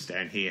bit that's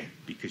down here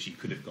because you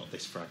could have got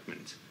this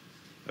fragment.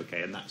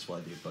 Okay, and that's why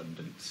the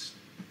abundance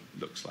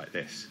looks like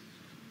this.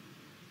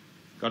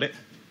 Got it?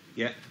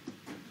 Yeah?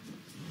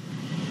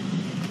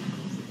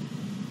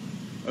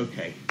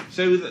 Okay,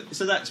 so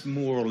that's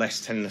more or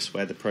less telling us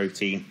where the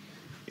protein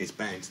is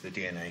bound to the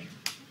DNA.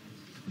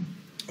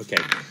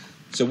 Okay,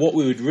 so what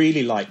we would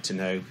really like to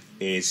know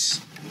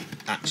is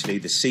actually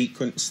the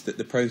sequence that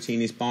the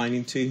protein is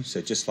binding to.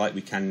 So just like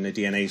we can in the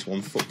DNA's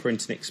one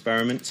footprint in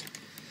experiment.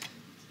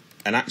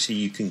 And actually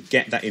you can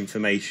get that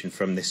information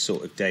from this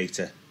sort of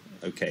data.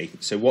 Okay,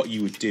 so what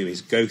you would do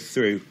is go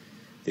through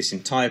this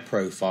entire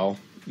profile,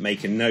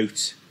 make a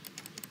note.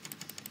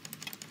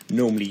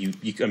 Normally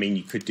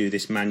you could do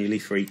this manually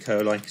for E.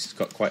 coli because it's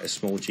got quite a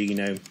small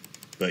genome,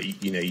 but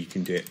you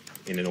can do it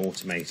in an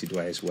automated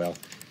way as well.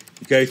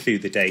 You go through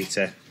the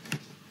data,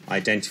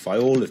 identify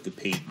all of the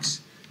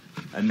peaks,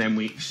 and then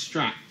we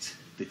extract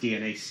the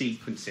DNA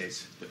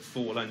sequences that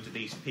fall under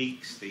these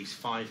peaks, these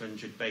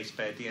 500 base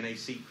pair DNA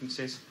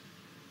sequences.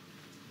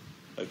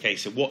 Okay,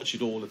 so what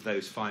should all of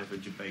those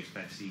 500 base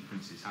pair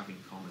sequences have in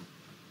common?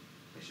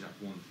 They should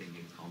have one thing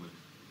in common.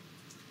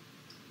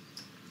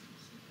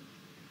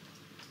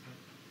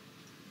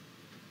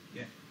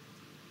 Yeah?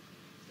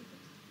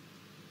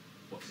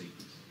 What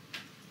sequence?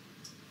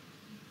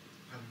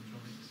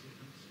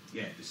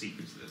 Yeah, the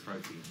sequence that the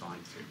protein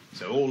binds to.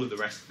 So all of the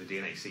rest of the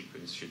DNA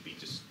sequence should be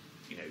just,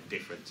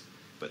 different,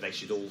 but they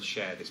should all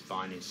share this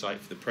binding site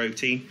for the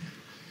protein.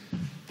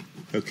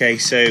 Okay,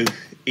 so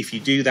if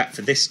you do that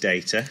for this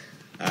data,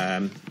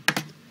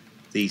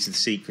 these are the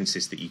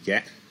sequences that you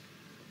get.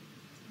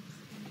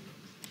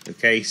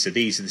 Okay, so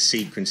these are the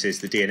sequences,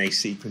 the DNA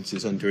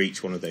sequences under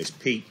each one of those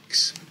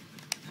peaks.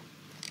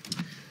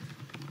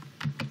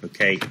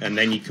 Okay, and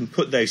then you can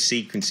put those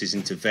sequences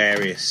into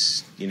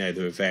various,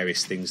 there are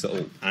various things that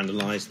will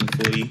analyse them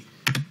for you.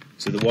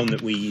 So the one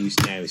that we use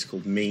now is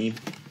called mean.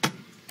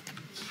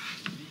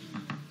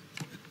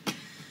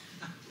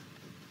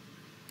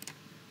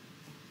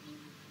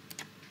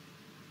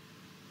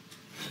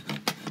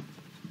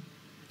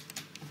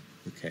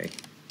 Okay,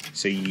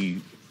 so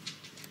you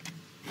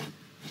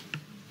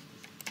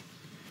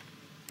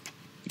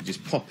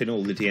just pop in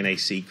all the DNA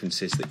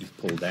sequences that you've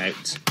pulled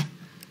out.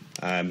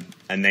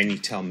 And then you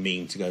tell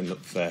mean to go and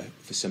look for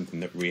something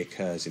that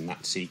reoccurs in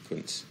that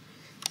sequence.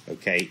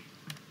 Okay.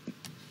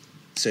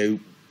 So,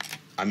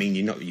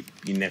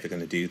 you're never going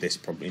to do this,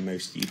 probably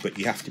most of you, but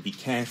you have to be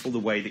careful the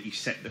way that you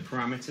set the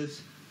parameters,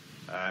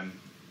 and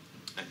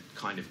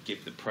kind of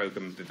give the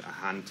program a bit of a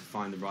hand to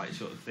find the right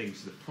sort of thing.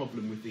 So the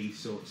problem with these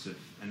sorts of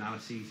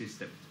analyses is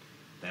that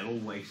they'll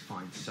always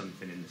find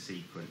something in the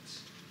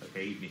sequence.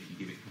 Okay, even if you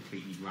give it a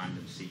completely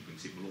random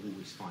sequence, it will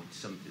always find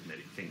something that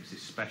it thinks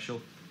is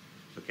special.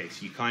 Okay,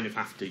 so you kind of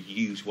have to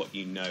use what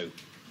you know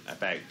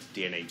about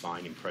DNA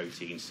binding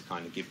proteins to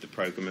kind of give the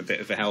program a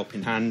bit of a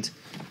helping hand.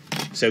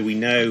 So we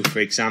know, for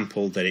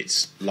example, that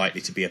it's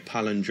likely to be a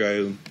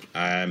palindrome.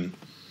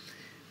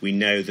 We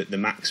know that the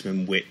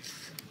maximum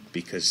width,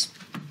 because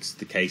it's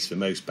the case for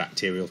most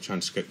bacterial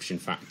transcription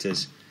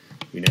factors,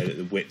 we know that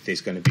the width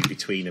is going to be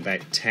between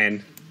about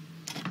 10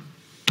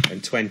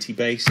 and 20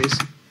 bases.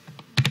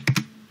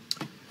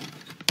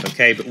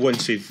 Okay, but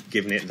once we've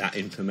given it that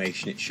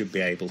information, it should be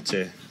able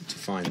to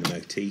find the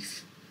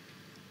motif.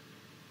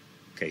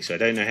 Okay, so I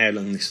don't know how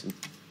long this will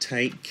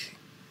take.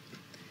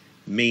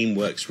 Mean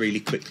works really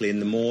quickly in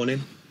the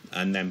morning,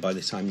 and then by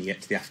the time you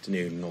get to the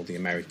afternoon and all the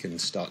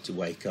Americans start to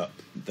wake up,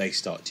 they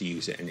start to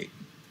use it, and it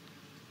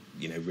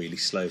really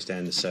slows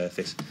down the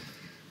surface.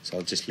 So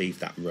I'll just leave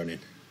that running,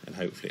 and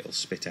hopefully it'll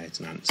spit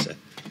out an answer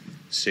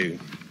soon.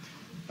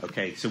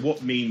 Okay, so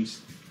what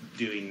mean's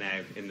doing now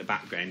in the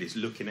background is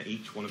looking at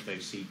each one of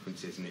those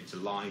sequences, and it's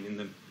aligning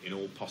them in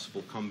all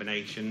possible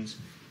combinations,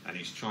 and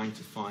it's trying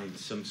to find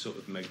some sort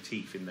of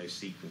motif in those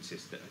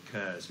sequences that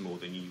occurs more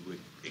than you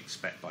would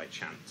expect by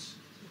chance.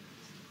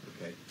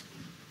 Okay,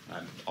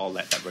 I'll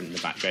let that run in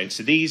the background.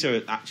 So these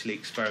are actually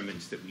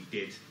experiments that we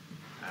did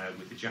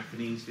with the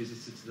Japanese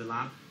visitor to the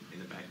lab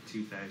in about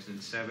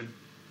 2007.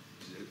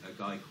 Which is a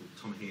guy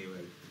called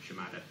Tomohiro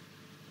Shimada,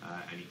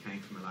 and he came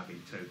from a lab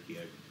in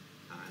Tokyo.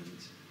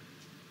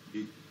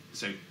 And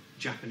so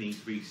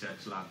Japanese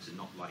research labs are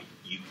not like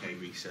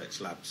UK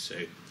research labs.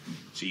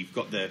 So you've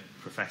got the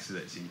professor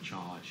that's in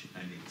charge,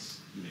 and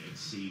it's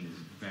seen as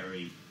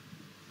very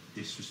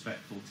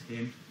disrespectful to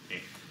him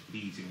if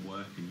he's in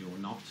work and you're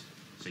not.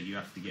 So you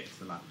have to get to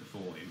the lab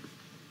before him,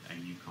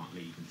 and you can't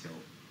leave until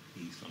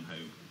he's gone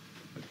home.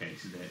 Okay,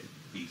 so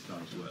these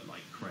guys work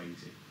like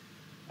crazy.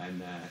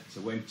 And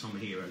so when Tom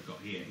Hero got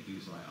here, he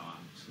was like, oh,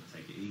 I'm just going to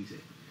take it easy.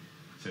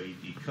 So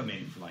he'd come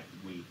in for like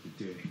a week, he'd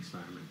do an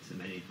experiment, and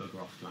then he'd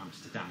bugger off to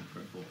Amsterdam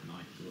for a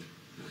fortnight or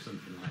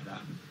something like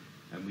that.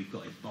 And we've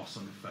got his boss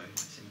on the phone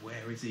saying,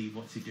 where is he?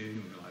 What's he doing?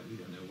 And we're like, we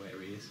don't know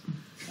where he is.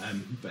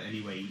 But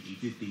anyway, he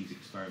did these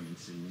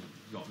experiments and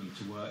got them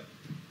to work.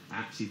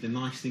 Actually, the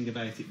nice thing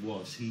about it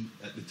was,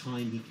 at the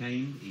time he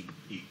came,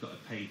 he got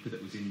a paper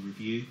that was in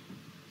review.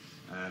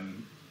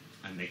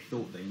 And they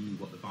thought they knew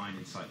what the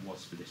binding site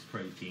was for this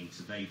protein,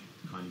 so they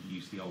kind of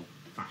used the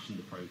old-fashioned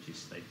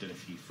approaches. They'd done a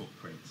few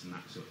footprints and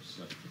that sort of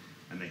stuff.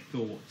 And they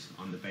thought,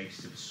 on the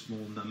basis of a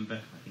small number,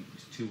 I think it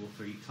was 2 or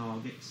 3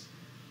 targets,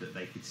 that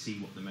they could see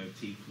what the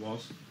motif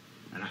was.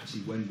 And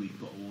actually, when we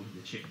got all of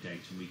the ChiP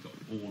data and we got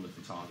all of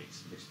the targets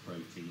for this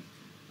protein,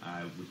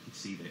 we could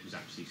see that it was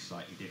actually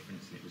slightly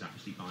different, and it was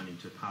actually binding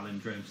to a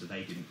palindrome, so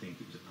they didn't think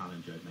it was a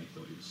palindrome, they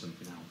thought it was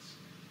something else.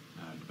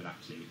 But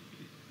actually,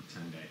 it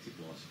turned out it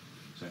was.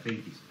 So I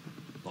think his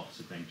boss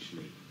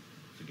eventually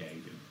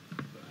forgave him.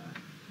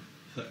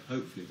 But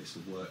hopefully this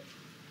will work.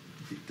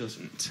 If it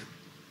doesn't,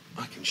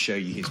 I can show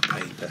you his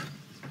paper.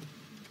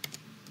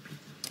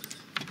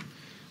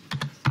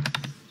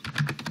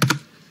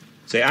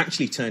 So it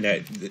actually turned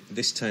out,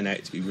 this turned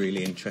out to be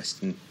really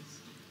interesting,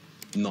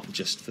 not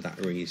just for that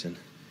reason.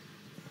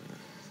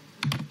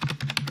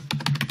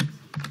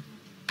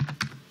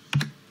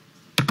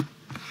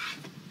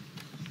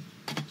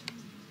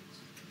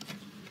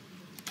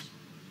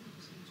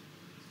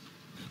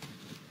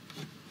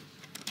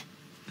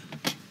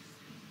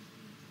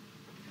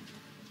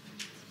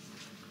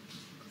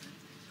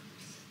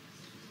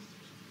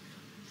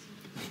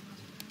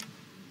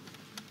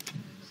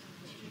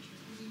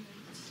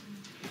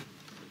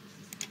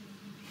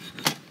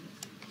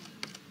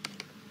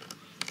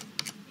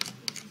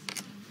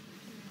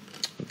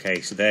 Okay,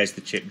 so there's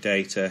the ChiP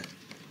data.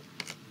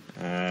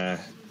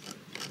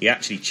 He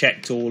actually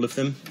checked all of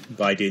them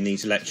by doing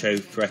these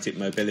electrophoretic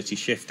mobility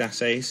shift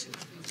assays.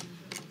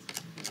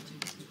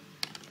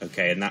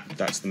 Okay, and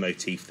that's the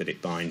motif that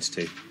it binds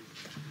to.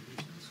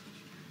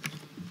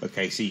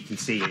 Okay, so you can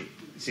see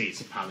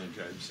it's a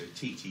palindrome, so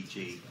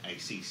TTG,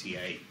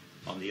 ACCA.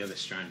 On the other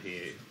strand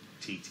here,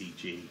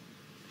 TTG,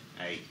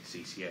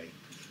 ACCA.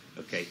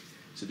 Okay,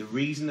 so the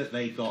reason that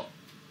they got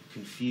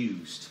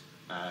confused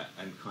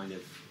and kind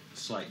of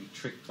slightly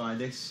tricked by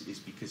this is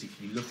because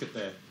if you look at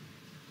the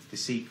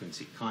sequence,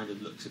 it kind of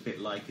looks a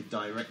bit like a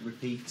direct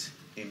repeat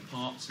in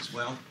parts as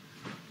well.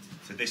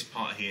 So this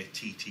part here,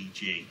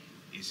 TTG,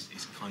 is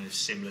kind of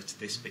similar to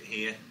this bit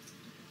here.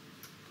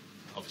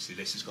 Obviously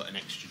this has got an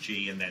extra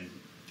G, and then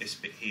this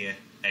bit here,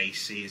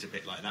 AC, is a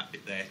bit like that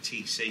bit there,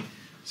 TC.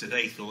 So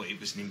they thought it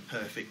was an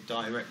imperfect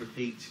direct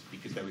repeat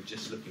because they were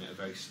just looking at a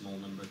very small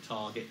number of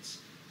targets.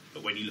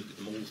 But when you look at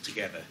them all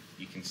together,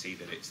 you can see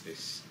that it's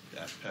this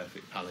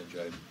perfect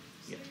palindrome.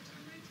 Yeah.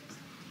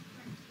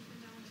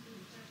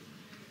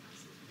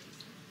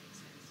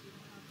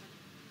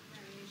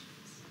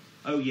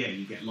 Oh yeah,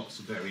 you get lots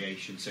of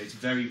variation. So it's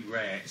very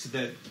rare. So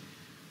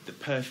the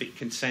perfect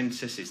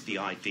consensus is the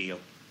ideal.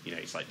 You know,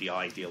 it's like the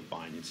ideal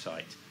binding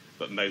site.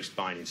 But most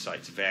binding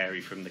sites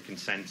vary from the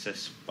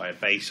consensus by a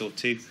base or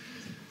 2.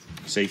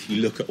 So if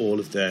you look at all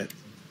of the...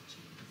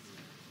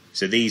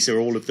 So these are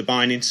all of the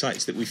binding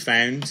sites that we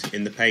found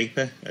in the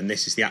paper, and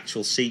this is the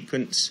actual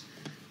sequence.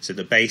 So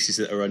the bases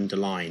that are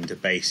underlined are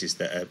bases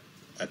that are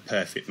a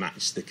perfect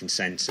match to the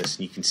consensus,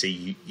 and you can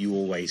see you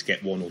always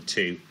get 1 or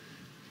 2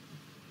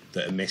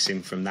 that are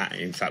missing from that.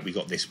 In fact, we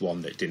got this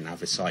one that didn't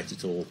have a site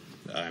at all,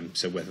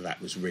 so whether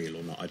that was real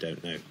or not, I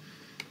don't know.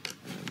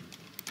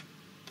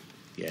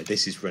 Yeah,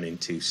 this is running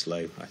too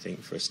slow, I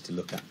think, for us to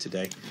look at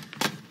today.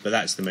 But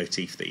that's the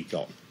motif that he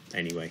got,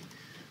 anyway.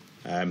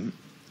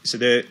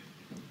 So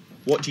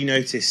what do you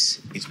notice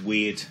is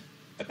weird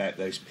about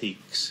those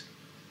peaks?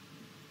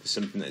 There's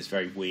something that is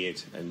very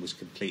weird and was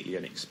completely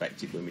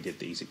unexpected when we did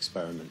these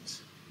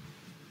experiments.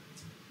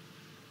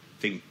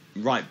 I think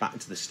right back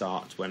to the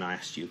start when I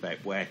asked you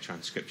about where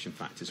transcription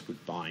factors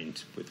would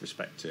bind with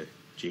respect to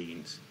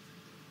genes.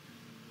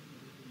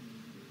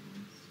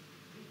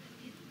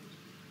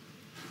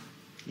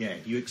 Yeah,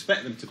 you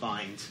expect them to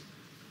bind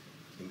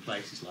in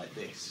places like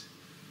this.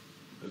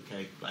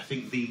 Okay, but I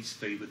think these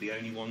 3 were the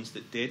only ones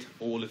that did.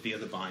 All of the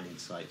other binding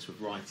sites were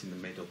right in the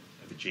middle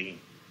of a gene.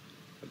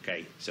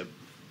 Okay, so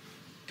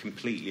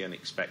completely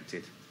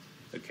unexpected.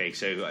 Okay,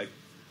 so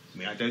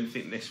I don't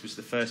think this was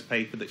the first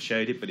paper that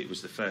showed it, but it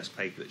was the first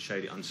paper that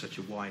showed it on such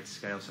a wide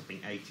scale. So I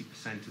think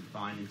 80% of the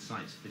binding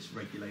sites of this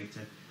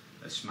regulator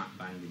are smack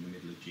bang in the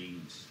middle of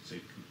genes. So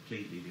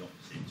completely the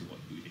opposite to what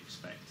you would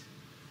expect.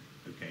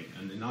 Okay,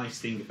 and the nice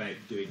thing about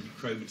doing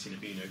chromatin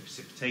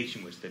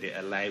immunoprecipitation was that it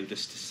allowed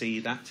us to see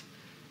that.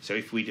 So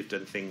if we'd have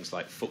done things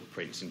like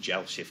footprints and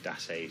gel shift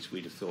assays,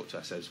 we'd have thought to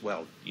ourselves,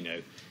 well, you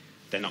know,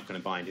 they're not going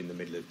to bind in the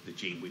middle of the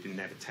gene. We'd have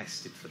never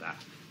tested for that.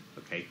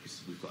 okay,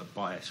 because we've got a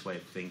biased way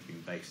of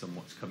thinking based on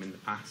what's come in the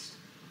past.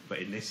 But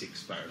in this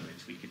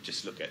experiment, we could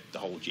just look at the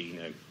whole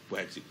genome.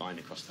 Where does it bind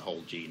across the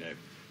whole genome?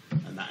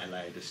 And that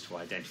allowed us to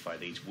identify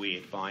these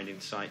weird binding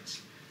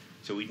sites.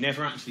 So we'd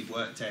never actually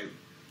worked out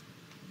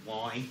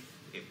why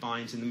it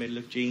binds in the middle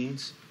of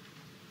genes.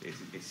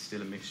 It's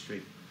still a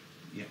mystery.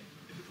 Yeah.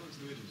 If it binds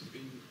in the middle, does it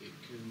mean it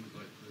can,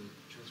 like, the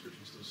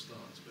transcription still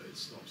starts, but it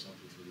stops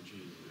halfway through the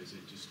gene? Or is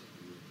it just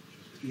stopping the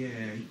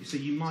transcription? Yeah, so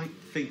you might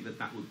think that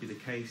that would be the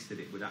case, that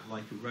it would act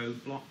like a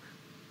roadblock,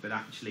 but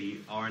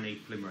actually RNA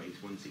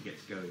polymerase, once it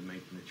gets going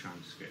making the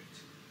transcript,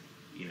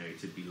 you know,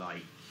 it'd be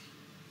like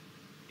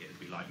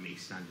me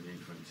standing in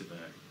front of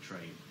a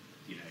train,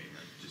 you know,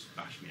 just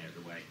bash me out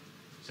of the way.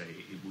 So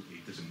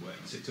it doesn't work.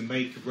 So to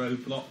make a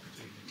roadblock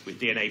with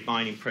DNA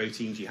binding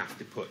proteins, you have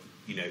to put,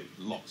 you know,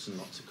 lots and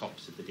lots of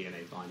copies of the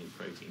DNA binding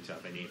protein to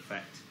have any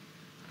effect.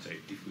 So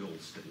if we all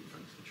stood in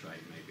front of the train,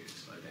 maybe it'd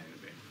slow down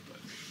a bit, but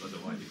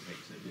otherwise it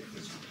makes no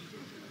difference.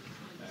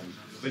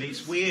 But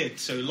it's weird.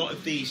 So a lot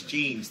of these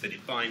genes that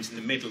it binds in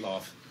the middle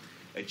of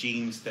are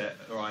genes that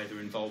are either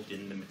involved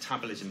in the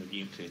metabolism of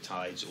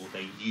nucleotides or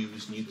they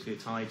use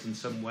nucleotides in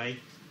some way.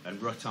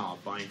 And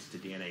RUTR binds to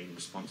DNA in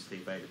response to the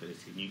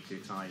availability of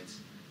nucleotides.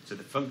 So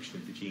the function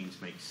of the genes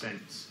makes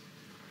sense.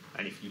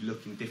 And if you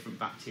look in different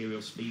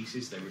bacterial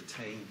species, they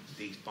retain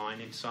these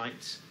binding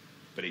sites,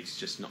 but it's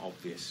just not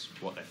obvious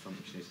what their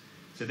function is.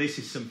 So this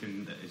is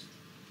something that is,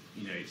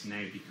 you know, it's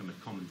now become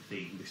a common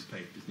theme. This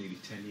paper is nearly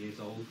 10 years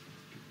old.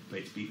 But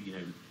it's been, you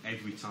know,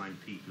 every time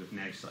people have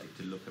now started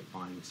to look at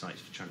binding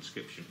sites for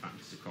transcription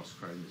factors across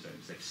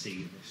chromosomes, they've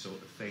seen this sort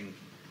of thing,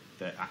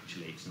 that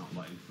actually it's not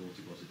like we thought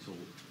it was at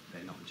all.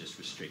 They're not just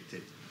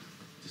restricted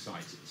to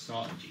sites at the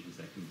start of genes,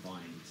 they can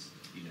bind,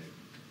 you know,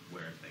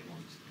 wherever they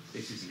want.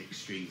 This is an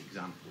extreme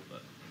example,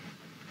 but...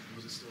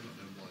 Was it still not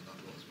known why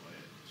that was, why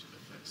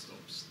it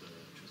stops the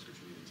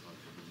transcription leading time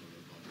from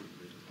the binding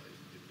the middle? Like,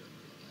 people don't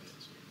know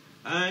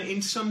that yet.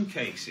 In some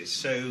cases,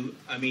 so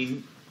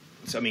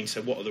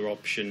what other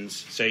options?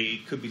 So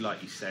it could be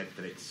like you said,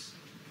 that it's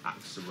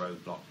acts as a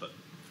roadblock, but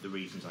for the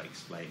reasons I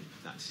explained,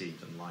 that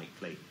seems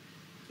unlikely.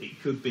 It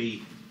could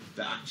be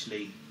that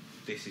actually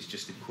this is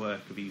just a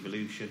quirk of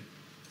evolution.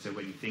 So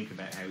when you think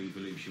about how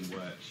evolution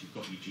works, you've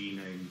got your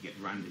genome, you get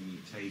random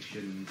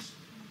mutations,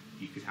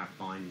 you could have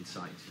binding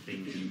sites for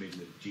things in the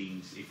middle of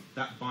genes. If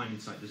that binding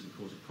site doesn't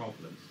cause a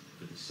problem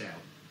for the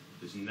cell,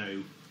 there's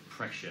no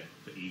pressure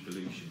for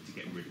evolution to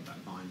get rid of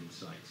that binding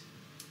site.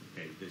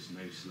 Okay, there's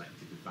no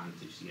selective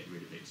advantage to get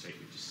rid of it, so it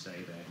would just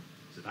stay there.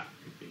 So that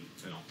could be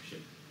an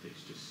option.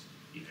 It's just,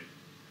 you know,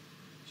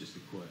 just a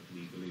quirk of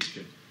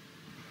evolution.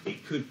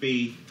 It could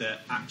be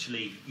that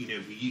actually, you know,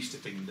 we used to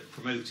think that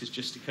promoters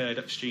just occurred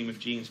upstream of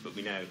genes, but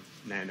we know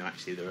now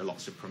actually there are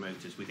lots of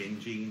promoters within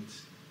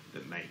genes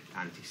that make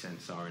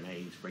antisense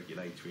RNAs,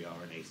 regulatory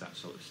RNAs, that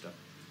sort of stuff.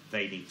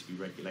 They need to be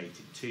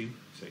regulated too,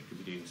 so it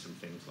could be doing some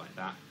things like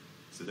that.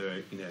 So there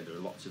are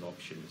lots of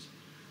options.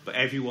 But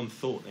everyone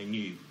thought they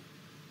knew,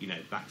 you know,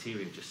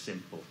 bacteria are just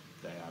simple.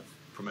 They have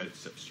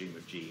promoters upstream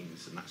of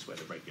genes, and that's where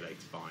the regulator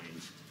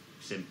binds.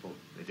 Simple.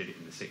 They did it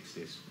in the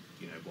 60s,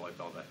 you know, why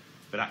bother?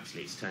 But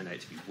actually it's turned out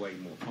to be way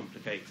more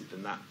complicated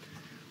than that.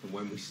 And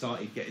when we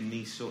started getting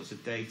these sorts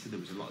of data, there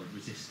was a lot of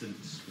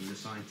resistance from the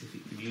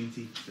scientific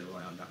community. So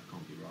that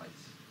can't be right.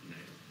 You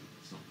know,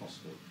 it's not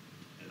possible.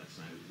 And that's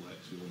not how it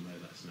works. We all know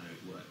that's not how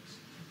it works.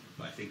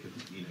 But I think,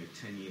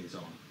 10 years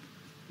on,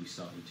 we're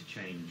starting to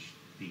change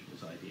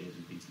people's ideas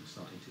and people are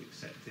starting to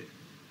accept it.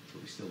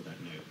 But we still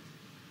don't know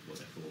what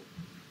they're for.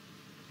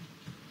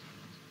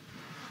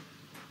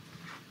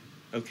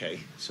 Okay,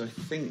 so I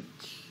think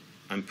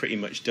I'm pretty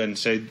much done.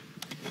 So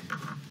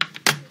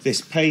this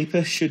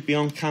paper should be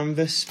on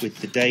Canvas with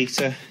the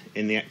data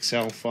in the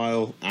Excel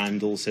file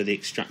and also the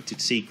extracted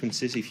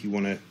sequences if you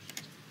want to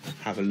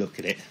have a look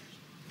at it.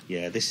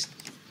 Yeah, this.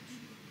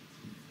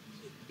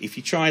 If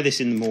you try this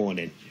in the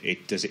morning,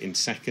 it does it in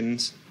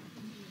seconds.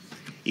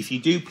 If you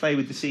do play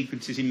with the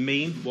sequences in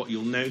mean, what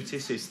you'll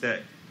notice is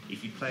that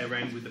if you play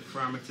around with the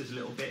parameters a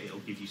little bit, it'll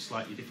give you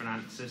slightly different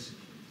answers.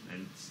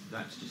 And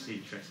that's just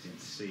interesting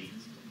to see,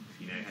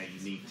 you know, how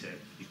you need to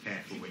be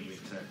careful when you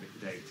interpret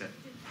the data.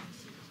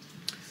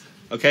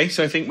 Okay,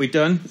 so I think we're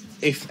done.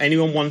 If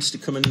anyone wants to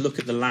come and look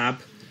at the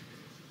lab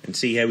and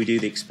see how we do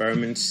the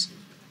experiments,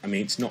 I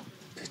mean, it's not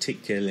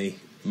particularly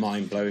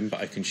mind-blowing, but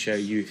I can show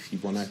you if you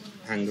want to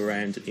hang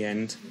around at the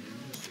end.